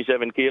 kilos,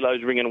 27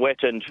 kilos, ringing wet,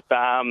 and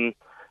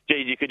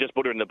you could just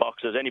put her in the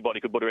boxes. Anybody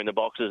could put her in the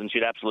boxes, and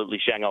she'd absolutely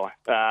Shanghai.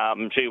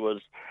 She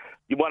was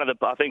one of the,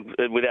 I think,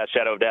 without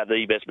shadow of doubt,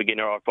 the best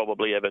beginner I've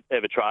probably ever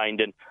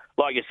trained. And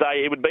like you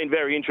say, it would have been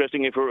very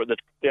interesting if we were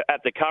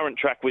at the current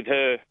track with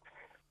her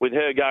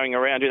going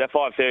around. That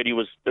 5:30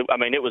 was, I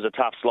mean, it was a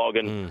tough slog,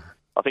 and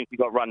I think she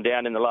got run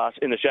down in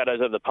the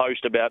shadows of the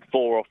post about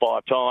 4 or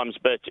 5 times,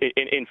 but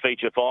in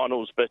feature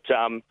finals. But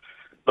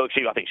look,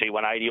 I think she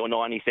won 80 or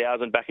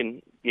 90,000 back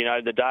in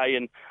the day,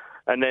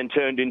 and then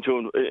turned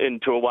into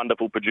a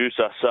wonderful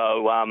producer.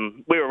 So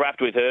we were wrapped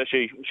with her.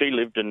 She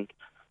lived and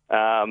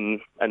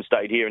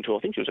stayed here until I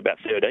think she was about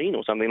 13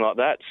 or something like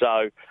that.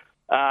 So,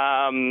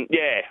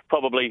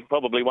 probably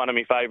one of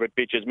my favourite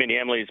bitches. Mini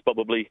Emily is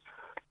probably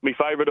my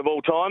favourite of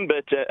all time,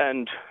 but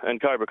and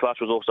Cobra Clutch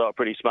was also a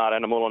pretty smart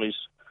animal on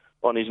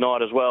his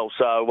night as well.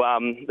 So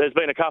there's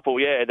been a couple,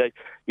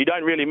 you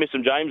don't really miss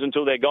them, James,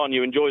 until they're gone.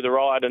 You enjoy the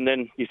ride, and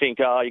then you think,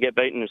 you get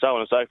beaten and so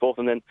on and so forth,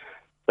 and then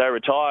they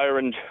retire,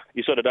 and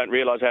you sort of don't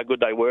realise how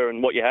good they were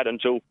and what you had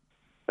until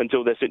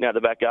they're sitting out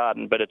the back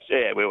garden. But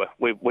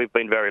we've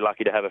been very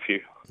lucky to have a few.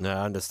 No,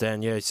 I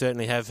understand. Yeah, you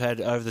certainly have had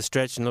over the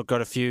stretch, and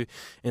got a few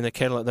in the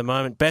kettle at the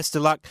moment. Best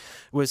of luck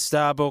with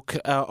Starbook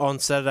on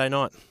Saturday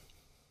night.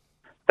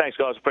 Thanks,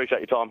 guys. Appreciate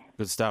your time.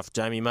 Good stuff.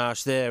 Jamie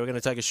Marsh there. We're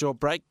going to take a short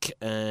break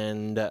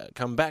and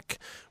come back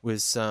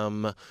with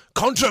some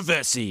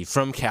controversy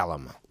from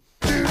Callum.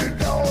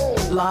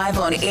 Live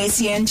on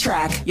SEN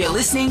Track, you're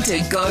listening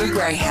to Go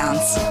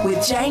Greyhounds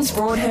with James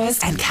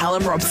Broadhurst and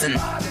Callum Robson.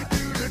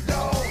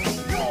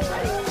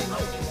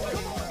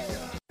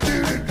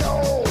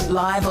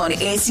 Live on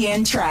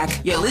SEN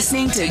Track, you're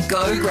listening to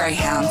Go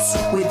Greyhounds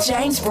with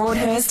James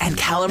Broadhurst and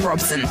Callum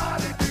Robson.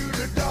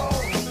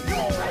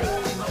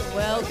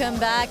 Welcome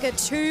back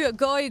to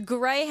Go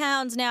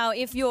Greyhounds. Now,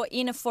 if you're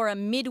in for a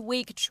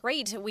midweek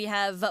treat, we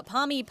have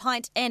Palmy,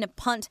 Pint and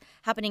Punt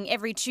happening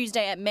every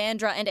Tuesday at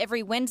Mandurah and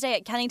every Wednesday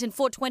at Cannington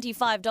for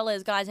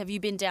 $25. Guys, have you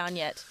been down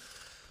yet?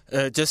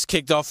 Just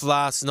kicked off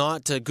last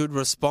night. A good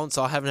response.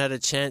 I haven't had a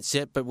chance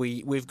yet, but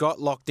we've got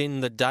locked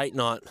in the date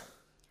night.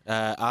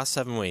 Us,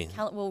 haven't we?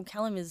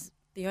 Callum is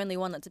the only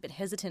one that's a bit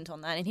hesitant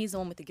on that, and he's the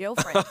one with the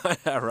girlfriend.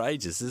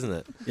 Outrageous, isn't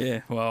it?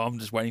 Yeah, well, I'm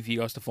just waiting for you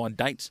guys to find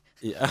dates.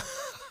 Yeah.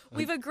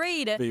 We've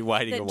agreed that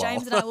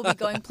James and I will be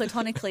going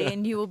platonically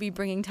and you will be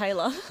bringing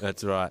Taylor.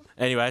 That's right.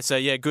 Anyway, so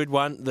yeah, good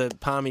one. The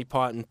Palmy,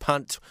 Pint and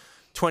Punt,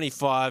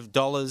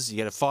 $25. You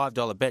get a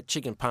 $5 bet,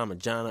 chicken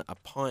parmigiana, a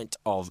pint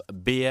of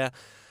beer.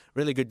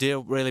 Really good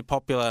deal, really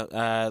popular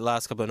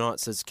last couple of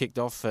nights. It's kicked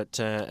off at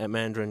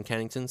Mandurah and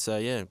Cannington. So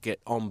yeah,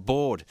 get on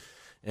board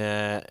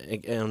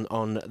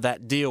on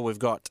that deal we've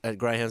got at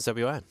Greyhounds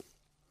WA.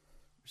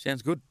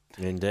 Sounds good.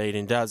 Indeed,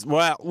 it does.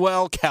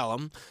 Well,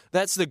 Callum,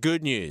 that's the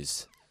good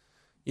news.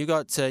 You're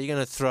going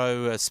to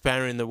throw a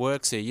spanner in the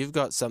works here. You've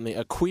got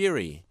a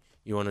query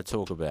you want to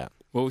talk about.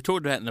 Well, we've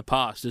talked about it in the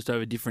past, just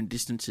over different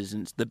distances,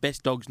 and it's the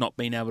best dog's not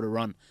being able to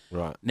run.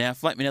 Right. Now,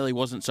 Flake Manelli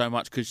wasn't so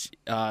much because she...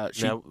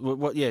 Now,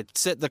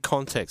 set the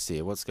context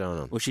here. What's going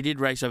on? Well, she did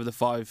race over the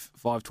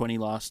 5:20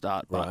 last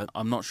start, but right.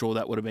 I'm not sure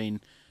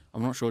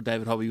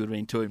David Hobby would have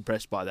been too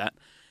impressed by that.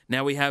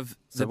 Now we have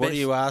So what are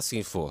you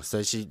asking for?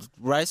 So she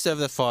raced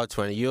over the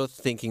 5:20. You're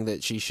thinking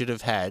that she should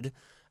have had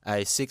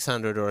a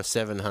 600 or a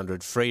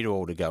 700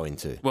 free-to-all to go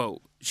into.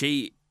 Well,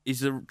 she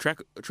is the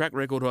track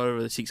record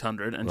over the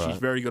 600, and she's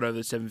very good over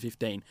the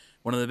 715.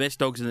 One of the best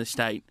dogs in the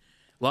state.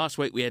 Last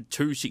week we had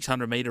 2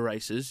 600-metre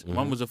races. Mm-hmm.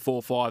 One was a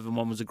 4.5 and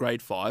one was a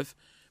grade 5,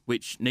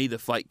 which neither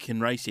Flake can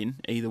race in,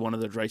 either one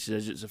of those races,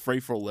 as it's a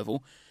free-for-all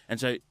level.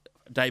 And so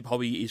Dave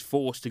Hobby is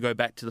forced to go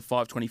back to the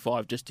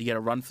 525 just to get a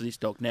run for this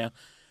dog. Now,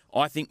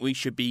 I think we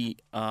should be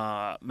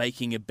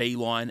making a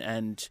beeline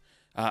and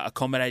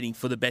accommodating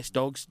for the best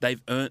dogs.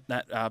 They've earned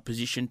that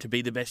position to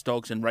be the best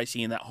dogs and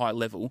racing in that high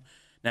level.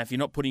 Now, if you're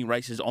not putting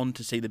races on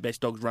to see the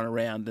best dogs run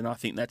around, then I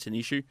think that's an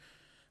issue.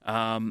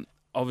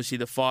 Obviously,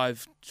 the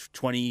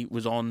 520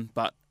 was on,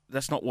 but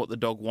that's not what the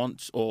dog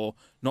wants or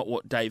not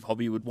what Dave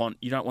Hobby would want.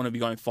 You don't want to be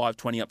going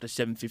 520 up to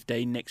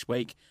 715 next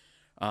week.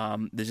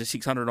 There's a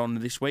 600 on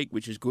this week,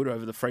 which is good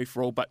over the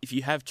free-for-all. But if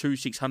you have 2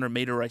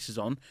 600-metre races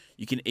on,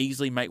 you can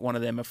easily make one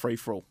of them a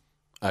free-for-all.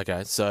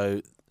 Okay,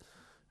 so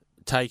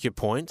take your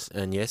point,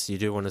 and yes, you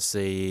do want to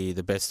see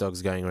the best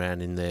dogs going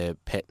around in their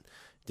pet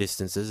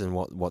distances and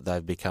what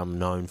they've become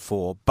known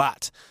for.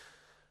 But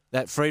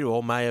that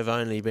free-for-all may have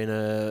only been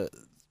a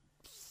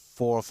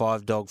 4 or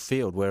 5 dog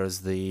field,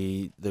 whereas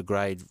the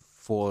grade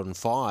 4 and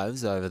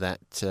 5s over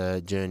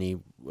that journey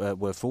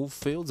were full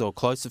fields or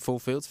close to full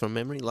fields from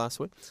memory last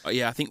week.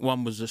 Yeah, I think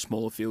one was a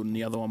smaller field and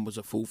the other one was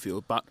a full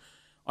field. But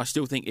I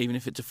still think even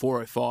if it's a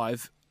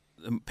 405,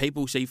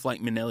 people see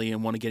Flake Manelli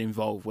and want to get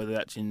involved, whether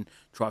that's in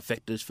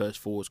trifectas, first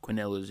fours,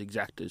 quinellas,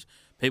 exactas.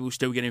 People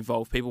still get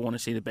involved. People want to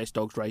see the best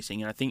dogs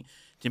racing. And I think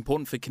it's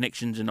important for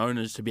connections and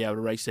owners to be able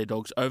to race their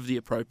dogs over the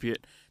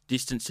appropriate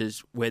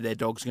distances where their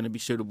dog's going to be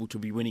suitable to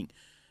be winning.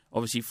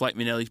 Obviously, Flake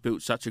Manelli's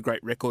built such a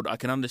great record. I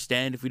can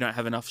understand if we don't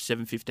have enough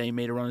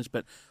 715-metre runners,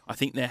 but I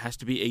think there has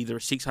to be either a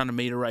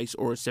 600-metre race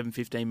or a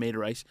 715-metre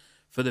race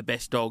for the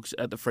best dogs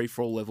at the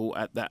free-for-all level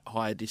at that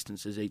higher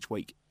distances each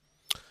week.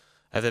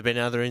 Have there been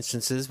other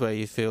instances where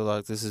you feel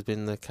like this has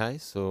been the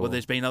case? Or? Well,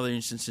 there's been other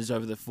instances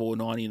over the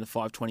 490 and the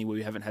 520 where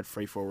we haven't had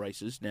free-for-all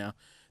races. Now,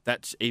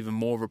 that's even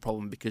more of a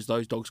problem because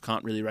those dogs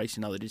can't really race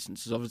in other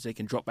distances. Obviously, they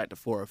can drop back to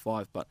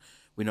 405, but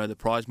we know the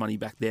prize money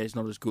back there is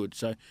not as good.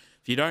 So,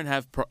 if you don't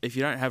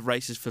have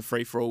races for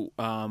free for all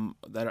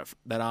that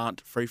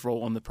aren't free for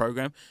all on the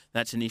program,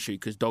 that's an issue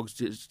because dogs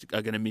just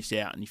are going to miss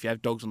out. And if you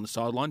have dogs on the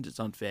sidelines, it's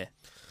unfair.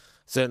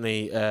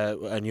 Certainly,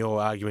 and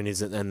your argument is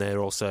that, and they're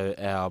also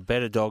our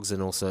better dogs,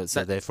 and also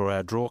so therefore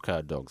our draw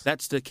card dogs.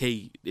 That's the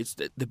key. It's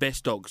the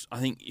best dogs. I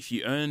think if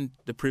you earn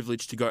the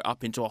privilege to go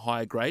up into a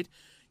higher grade,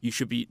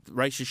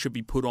 races should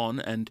be put on,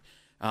 and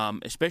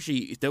especially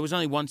if there was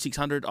only one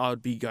 600,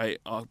 I'd be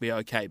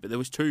okay. But there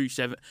was two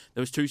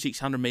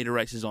 600-metre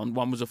races on.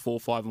 One was a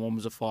 4.5 and one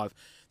was a 5.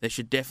 They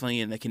should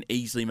definitely, and they can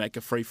easily make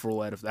a free for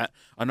all out of that.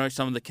 I know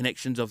some of the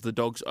connections of the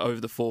dogs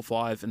over the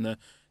 4.5 and the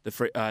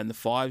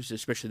 5s,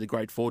 especially the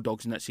grade 4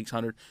 dogs in that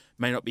 600,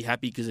 may not be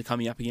happy because they're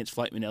coming up against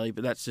Flake Manelli.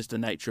 But that's just the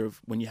nature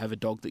of when you have a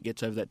dog that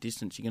gets over that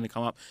distance. You're going to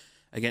come up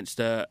against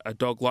a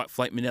dog like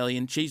Flake Manelli,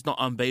 and she's not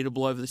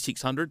unbeatable over the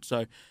 600,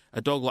 so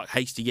a dog like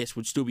Hasty Yes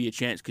would still be a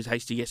chance because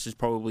Hasty Yes is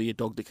probably a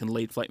dog that can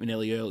lead Flake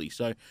Manelli early,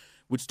 so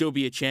would still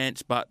be a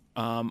chance, but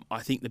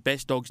I think the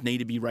best dogs need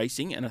to be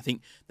racing, and I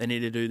think they need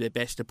to do their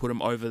best to put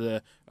them over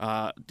the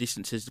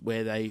distances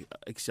where they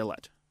excel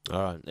at.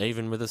 All right,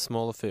 even with a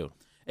smaller field?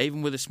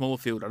 Even with a smaller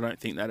field, I don't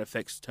think that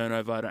affects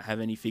turnover. I don't have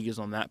any figures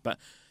on that, but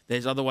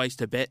there's other ways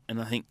to bet,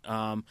 and I think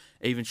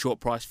even short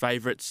price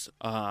favourites,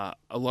 a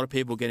lot of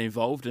people get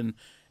involved, and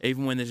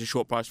even when there's a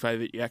short price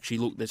favourite, you actually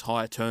look, there's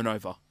higher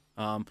turnover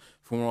from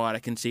what I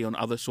can see on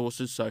other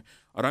sources. So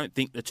I don't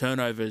think the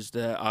turnover is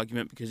the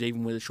argument because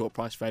even with a short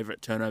price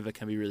favourite, turnover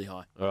can be really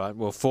high. All right.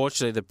 Well,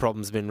 fortunately, the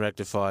problem's been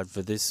rectified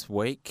for this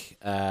week.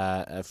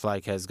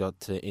 Flake has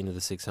got into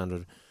the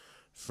 600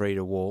 free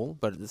to wall,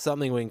 but it's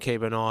something we can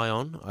keep an eye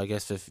on, I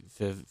guess,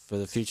 for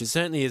the future.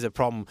 Certainly is a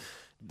problem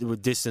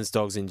with distance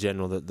dogs in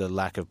general, the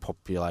lack of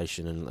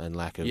population and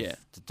lack of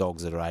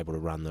dogs that are able to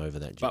run over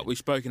that journey. But we've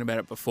spoken about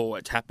it before.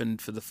 It's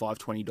happened for the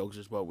 520 dogs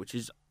as well, which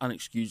is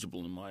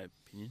unexcusable in my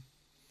opinion.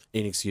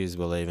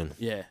 Inexcusable even.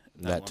 Yeah.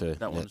 That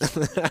one's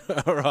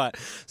all right.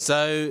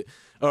 So,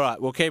 all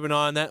right, we'll keep an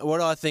eye on that. What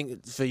I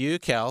think for you,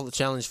 Cal, the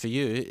challenge for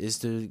you is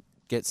to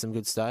get some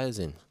good stayers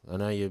in. I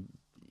know you've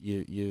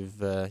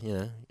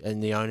in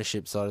the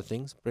ownership side of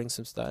things, bring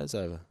some stayers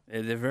over.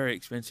 Yeah, they're very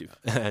expensive.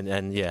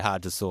 and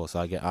hard to source.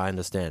 I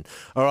understand.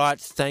 All right,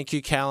 thank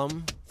you,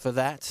 Callum, for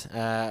that.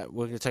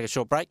 We're going to take a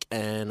short break,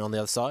 and on the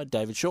other side,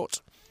 David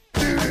Short.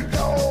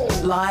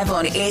 Live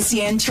on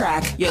SEN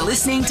Track, you're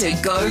listening to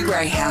Go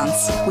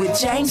Greyhounds with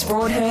James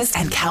Broadhurst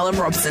and Callum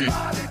Robson.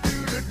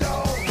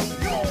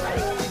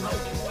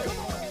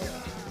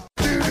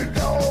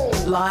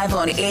 Live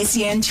on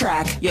SEN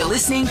Track, you're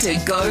listening to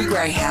Go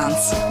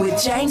Greyhounds with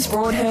James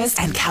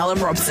Broadhurst and Callum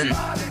Robson.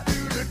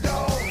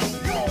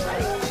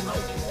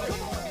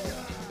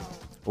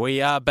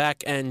 We are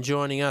back, and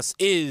joining us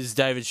is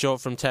David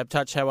Short from Tab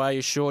Touch. How are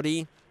you,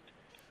 Shorty?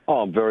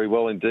 Oh, I'm very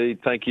well indeed.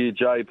 Thank you,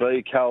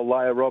 JB, Cal,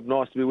 Leia, Rob.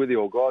 Nice to be with you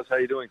all, guys. How are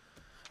you doing?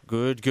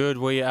 Good.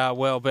 We are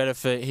well better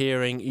for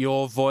hearing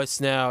your voice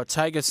now.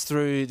 Take us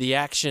through the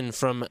action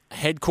from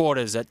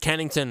headquarters at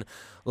Cannington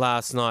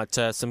last night.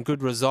 Some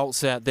good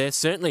results out there,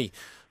 certainly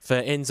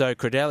for Enzo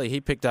Credelli.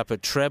 He picked up a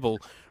treble.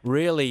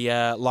 Really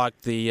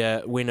like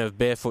the win of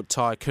Barefoot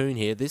Tycoon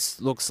here.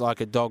 This looks like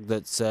a dog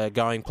that's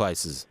going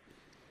places.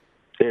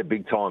 Yeah,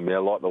 big time. Yeah, I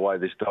like the way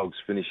this dog's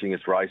finishing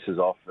its races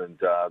off. And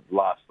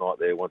last night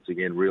there, once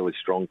again, really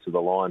strong to the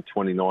line.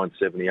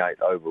 29.78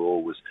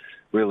 overall was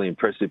really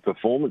impressive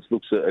performance.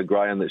 Looks a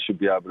greyhound that should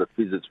be able to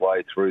fizz its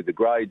way through the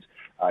grades.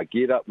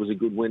 Geared Up was a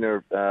good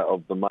winner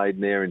of the maiden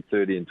there in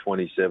 30 and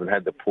 27.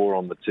 Had the paw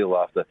on the till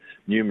after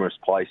numerous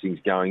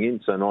placings going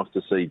in. So nice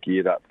to see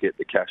Geared Up get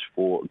the cash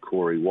for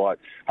Corey White.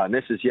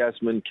 Nessus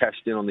Yasmin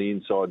cashed in on the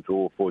inside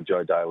draw for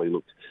Joe Daly.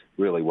 Looked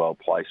really well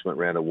placed. Went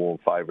round a warm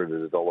favourite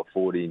at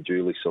 $1.40 and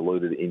duly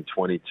saluted in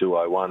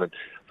 22.01. And I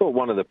thought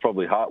one of the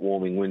probably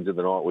heartwarming wins of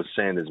the night was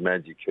Sanders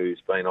Magic,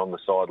 who's been on the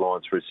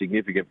sidelines for a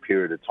significant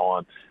period of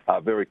time.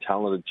 Very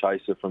talented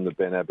chaser from the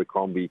Ben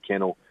Abercrombie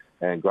kennel.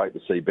 And great to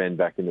see Ben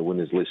back in the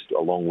winners list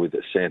along with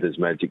Santa's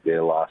Magic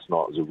there last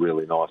night. It was a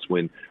really nice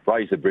win.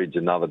 Raise the Bridge,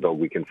 another dog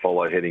we can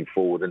follow heading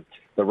forward. And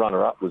the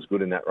runner-up was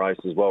good in that race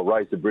as well.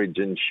 Raise the Bridge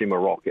and Shimmer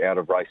Rock out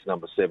of race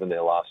number 7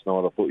 there last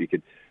night. I thought you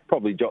could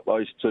probably jot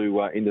those two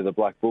into the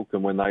black book,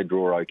 and when they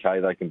draw okay,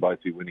 they can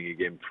both be winning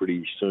again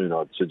pretty soon,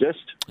 I'd suggest.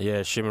 Yeah,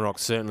 Shimmerock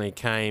certainly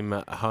came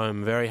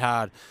home very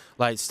hard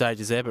late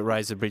stages there, but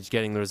Raise the Bridge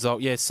getting the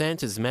result. Yeah,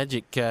 Santa's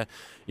Magic,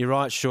 you're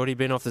right, Shorty,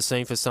 been off the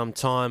scene for some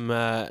time,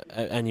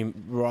 and you're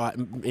right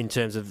in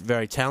terms of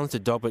very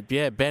talented dog, but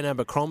yeah, Ben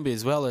Abercrombie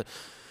as well,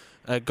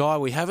 a guy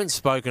we haven't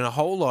spoken a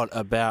whole lot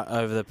about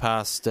over the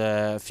past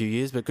few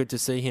years, but good to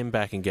see him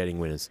back and getting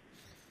winners.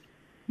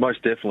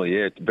 Most definitely,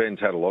 yeah. Ben's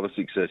had a lot of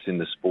success in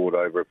the sport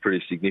over a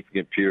pretty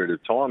significant period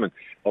of time, and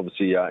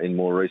obviously in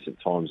more recent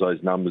times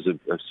those numbers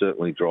have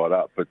certainly dried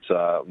up, but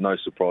no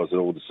surprise at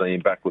all to see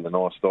him back with a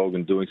nice dog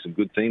and doing some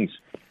good things.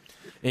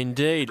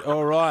 Indeed.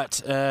 All right,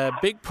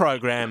 big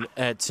program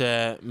at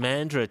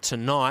Mandurah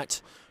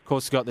tonight. Of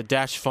course, we've got the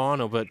Dash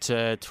final, but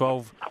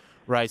 12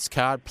 race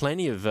card.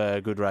 Plenty of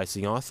good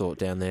racing, I thought,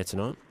 down there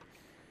tonight.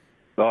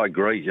 I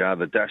agree.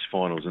 The Dash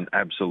final is an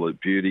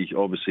absolute beauty.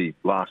 Obviously,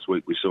 last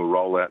week we saw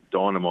Rollout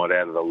Dynamite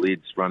out of the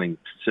lids running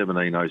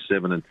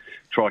 17.07, and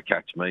Try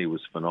Catch Me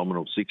was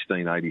phenomenal,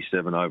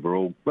 16.87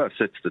 overall. Well, it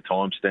sets the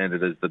time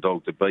standard as the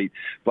dog to beat.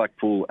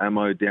 Blackpool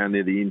Ammo down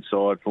near the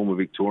inside, former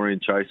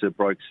Victorian chaser,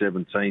 broke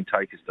 17.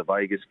 Take Us to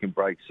Vegas can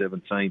break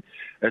 17.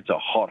 It's a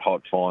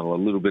hot final. A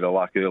little bit of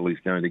luck early is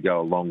going to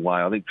go a long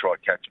way. I think Try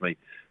Catch Me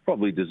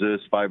probably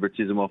deserves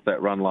favouritism off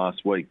that run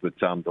last week, but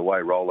the way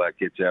Rollout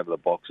gets out of the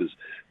boxes,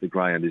 the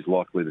greyhound is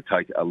likely to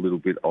take a little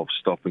bit of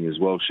stopping as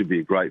well. Should be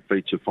a great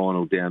feature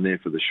final down there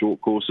for the short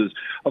courses.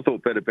 I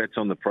thought better bets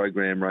on the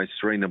program. Race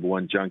 3, number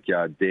 1,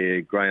 Junkyard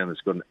Dare. Greyhound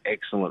has got an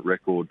excellent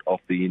record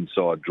off the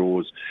inside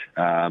draws.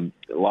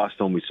 Last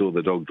time we saw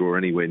the dog draw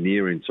anywhere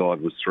near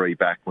inside was 3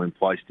 back when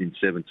placed in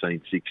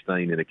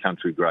 17.16 in a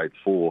country grade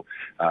 4.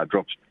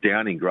 Drops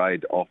down in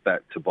grade off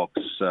that to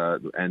box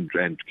and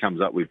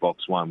comes up with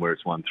box 1 where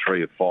it's won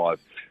 3 of 5.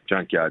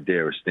 Junkyard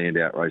Dare, a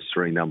standout. Race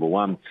 3, number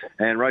 1.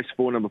 And race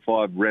 4, number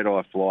 5, Red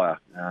Eye Flyer.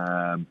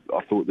 I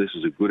thought this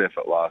was a good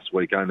effort last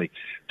week, only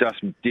just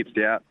dipped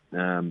out.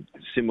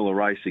 Similar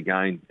race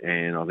again,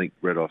 and I think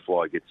Red Eye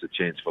Flyer gets a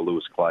chance for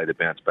Lewis Clay to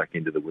bounce back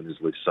into the winners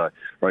list. So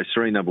race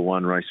 3, number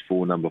 1, race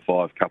 4, number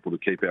 5, couple to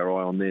keep our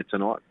eye on there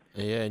tonight.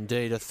 Yeah,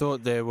 indeed. I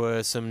thought there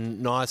were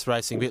some nice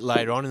racing a bit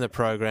later on in the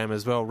program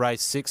as well.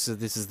 Race 6,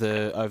 this is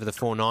the over the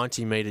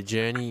 490 metre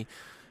journey.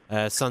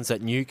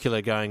 Sunset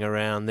Nuclear going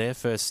around there.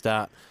 First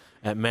start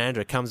at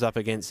Mandurah. Comes up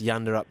against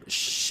Yunder Up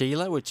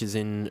Sheila, which is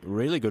in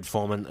really good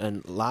form.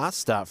 And last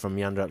start from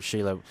Yunder Up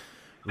Sheila,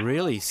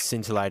 really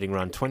scintillating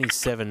run.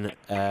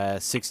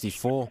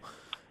 27.64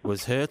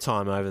 was her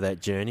time over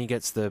that journey.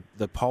 Gets the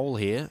pole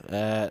here.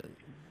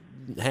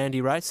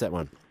 Handy race, that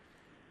one.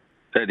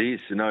 That is,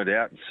 no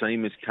doubt.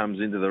 Seamus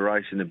comes into the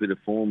race in a bit of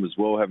form as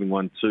well, having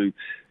won 2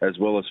 as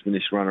well as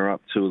finished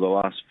runner-up 2 of the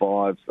last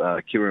 5.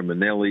 Kira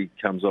Manelli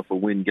comes off a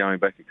win going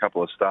back a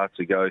couple of starts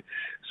ago.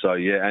 So,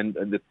 yeah, and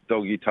the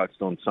dog you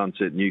touched on,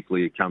 Sunset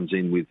Nuclear, comes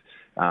in with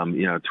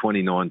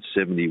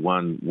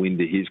 29.71 win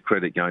to his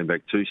credit going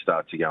back 2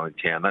 starts ago in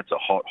town. That's a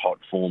hot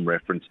form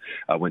reference.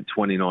 Went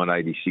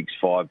 29.86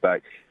 5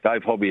 back.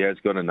 Dave Hobby has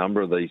got a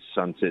number of these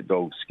Sunset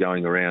dogs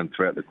going around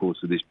throughout the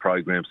course of this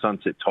program.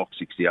 Sunset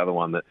Toxic's the other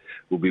one that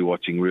we'll be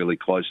watching really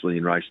closely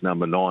in race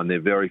number 9.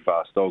 They're very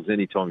fast dogs.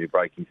 Anytime you're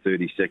breaking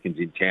 30 seconds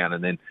in town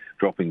and then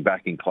dropping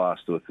back in class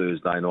to a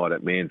Thursday night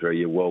at Mandurah,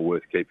 you're well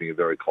worth keeping a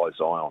very close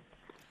eye on.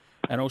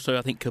 And also,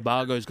 I think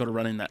Cabargo's got to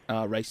run in that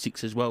race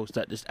 6 as well, so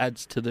that just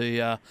adds to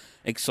the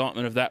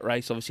excitement of that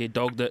race. Obviously, a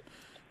dog that,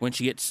 when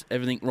she gets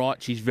everything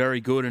right, she's very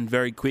good and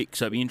very quick,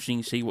 so it'll be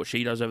interesting to see what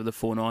she does over the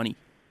 490.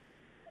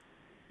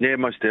 Yeah,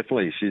 most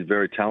definitely. She's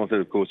very talented,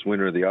 of course,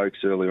 winner of the Oaks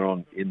earlier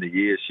on in the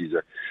year. She's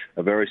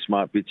a very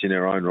smart bitch in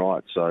her own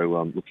right, so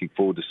I'm looking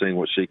forward to seeing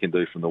what she can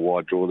do from the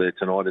wide draw there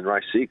tonight in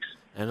race 6.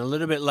 And a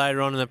little bit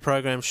later on in the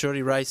program,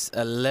 Shorty, race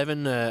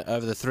 11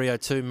 over the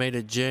 302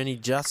 metre journey,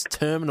 Just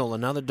Terminal,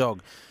 another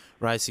dog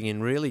racing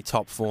in really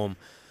top form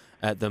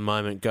at the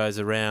moment, goes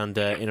around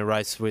in a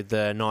race with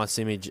Nice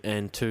Image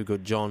and Too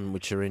Good John,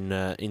 which are in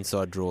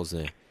inside draws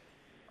there.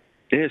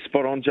 Yeah,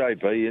 spot on,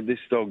 JB. And this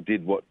dog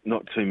did what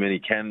not too many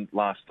can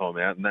last time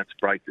out, and that's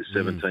break the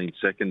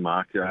 17-second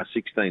mark.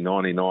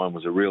 16.99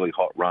 was a really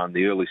hot run.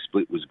 The early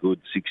split was good,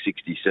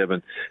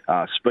 6.67.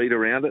 Speed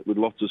around it with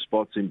lots of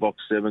spots in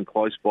box 7.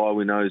 Close by,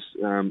 we know,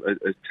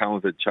 a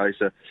talented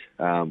chaser.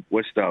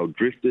 Westdale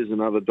Drifter's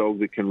another dog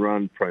that can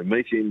run.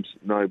 Prometheum's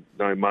no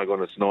mug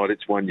on its night.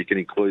 It's one you can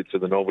include for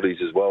the novelties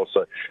as well.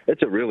 So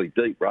it's a really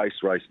deep race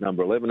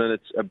number 11, and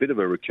it's a bit of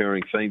a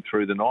recurring theme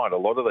through the night. A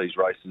lot of these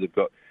races have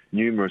got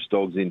numerous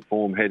dogs in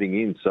form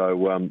heading in,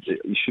 so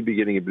you should be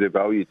getting a bit of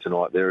value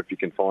tonight there if you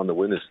can find the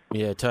winners.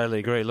 Yeah, totally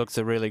agree. Looks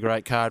a really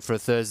great card for a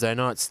Thursday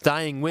night.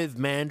 Staying with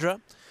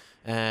Mandurah,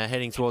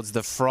 heading towards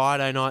the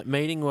Friday night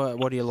meeting.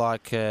 What do you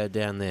like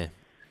down there?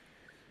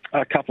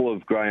 A couple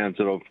of greyhounds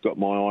that I've got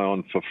my eye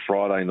on for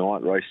Friday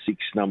night. Race 6,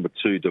 number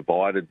 2,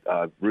 Divided.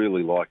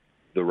 Really like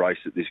the race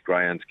that this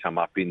greyhound's come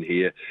up in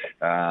here.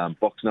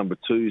 Box number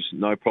 2's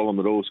no problem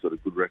at all. It's got a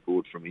good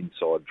record from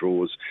inside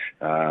draws.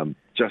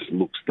 Just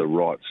looks the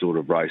right sort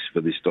of race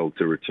for this dog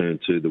to return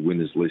to the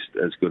winners list.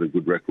 Has got a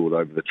good record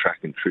over the track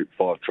and trip.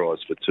 5 tries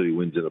for 2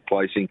 wins and a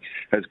placing.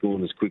 Has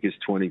gone as quick as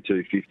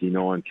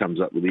 22.59.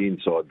 Comes up with the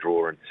inside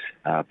draw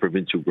and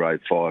provincial grade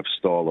 5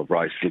 style of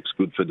race. Looks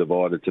good for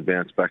Divided to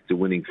bounce back to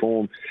winning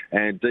form.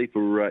 And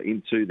deeper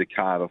into the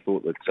card, I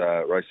thought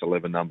that race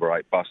 11, number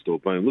 8, Bust or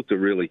Boom, looked a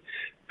really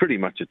pretty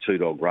much a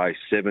 2-dog race.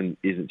 7,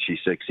 Isn't She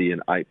Sexy,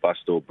 and 8, Bust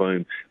or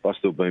Boom. Bust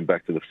or Boom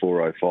back to the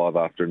 405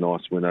 after a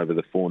nice win over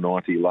the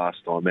 490 last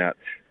time out.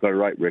 Got a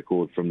great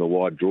record from the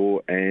wide draw,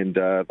 and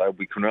they'll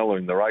be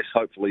Cronulla the race.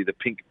 Hopefully the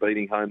pink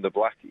beating home the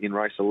black in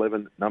race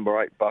 11,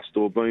 number 8, Bust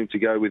or Boom, to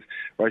go with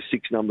race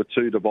 6, number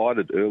 2,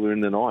 Divided earlier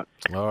in the night.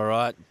 All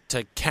right,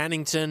 to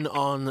Cannington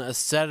on a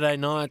Saturday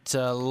night.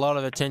 A lot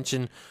of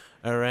attention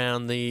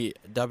around the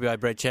WA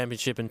Bred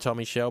Championship and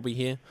Tommy Shelby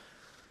here.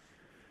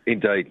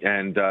 Indeed,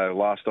 and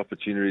last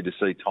opportunity to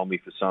see Tommy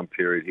for some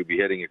period. He'll be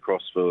heading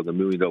across for the $1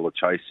 Million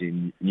Chase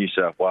in New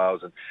South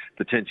Wales and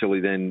potentially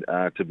then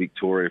to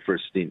Victoria for a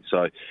stint.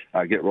 So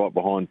get right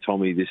behind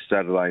Tommy this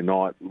Saturday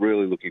night.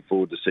 Really looking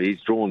forward to see. He's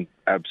drawn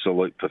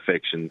absolute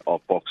perfection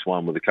off box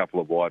 1 with a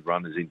couple of wide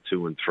runners in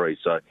 2 and 3.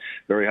 So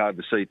very hard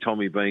to see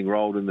Tommy being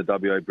rolled in the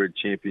WA Bred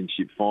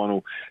Championship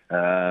final.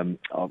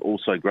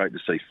 Also great to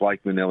see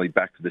Flake Manelli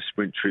back to the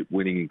sprint trip,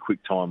 winning in quick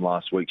time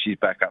last week. She's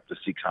back up to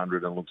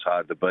 600 and looks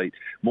hard to beat.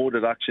 More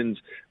deductions.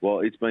 Well,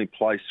 it's been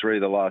placed 3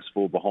 of the last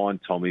 4 behind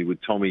Tommy. With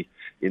Tommy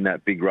in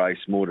that big race,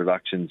 More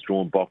Deductions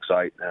drawn box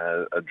 8,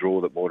 a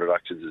draw that More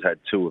Deductions has had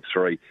 2 of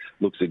 3.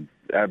 Looks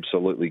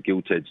absolutely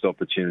gilt-edged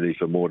opportunity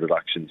for More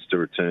Deductions to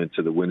return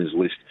to the winners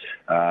list.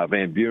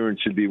 Van Buren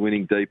should be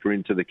winning deeper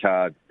into the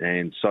card,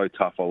 and So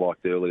Tough I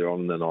liked earlier on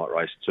in the night,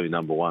 race 2,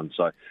 number 1.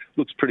 So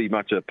looks pretty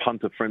much a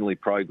punter-friendly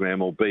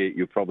program, albeit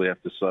you'll probably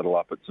have to settle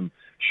up at some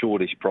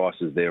shortish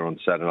prices there on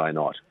Saturday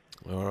night.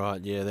 All right,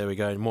 yeah, there we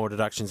go. More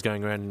deductions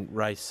going around in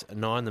race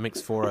 9, the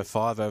mixed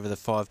 405 over the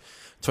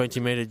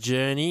 520-metre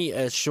journey.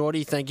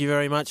 Shorty, thank you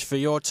very much for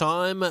your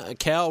time.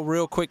 Cal,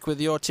 real quick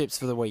with your tips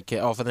for the week,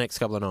 for the next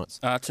couple of nights.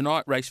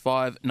 Tonight, race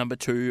 5, number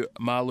 2,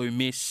 Marlou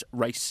Miss.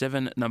 Race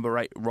 7, number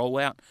 8,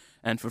 Rollout.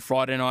 And for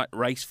Friday night,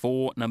 race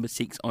 4, number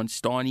 6, On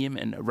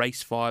Steinium. And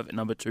race 5,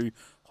 number 2,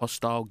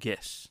 Hostile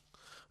Guess.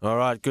 All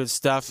right, good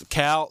stuff.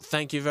 Cal,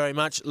 thank you very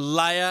much.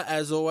 Leia,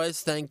 as always,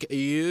 thank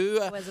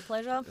you. Always a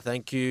pleasure.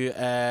 Thank you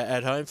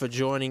at home for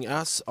joining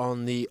us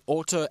on the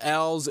Auto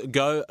Owls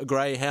Go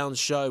Greyhounds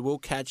show. We'll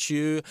catch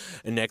you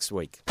next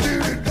week.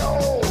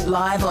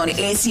 Live on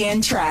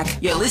SEN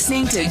Track, you're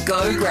listening to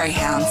Go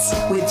Greyhounds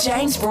with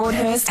James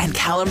Broadhurst and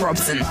Callum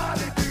Robson.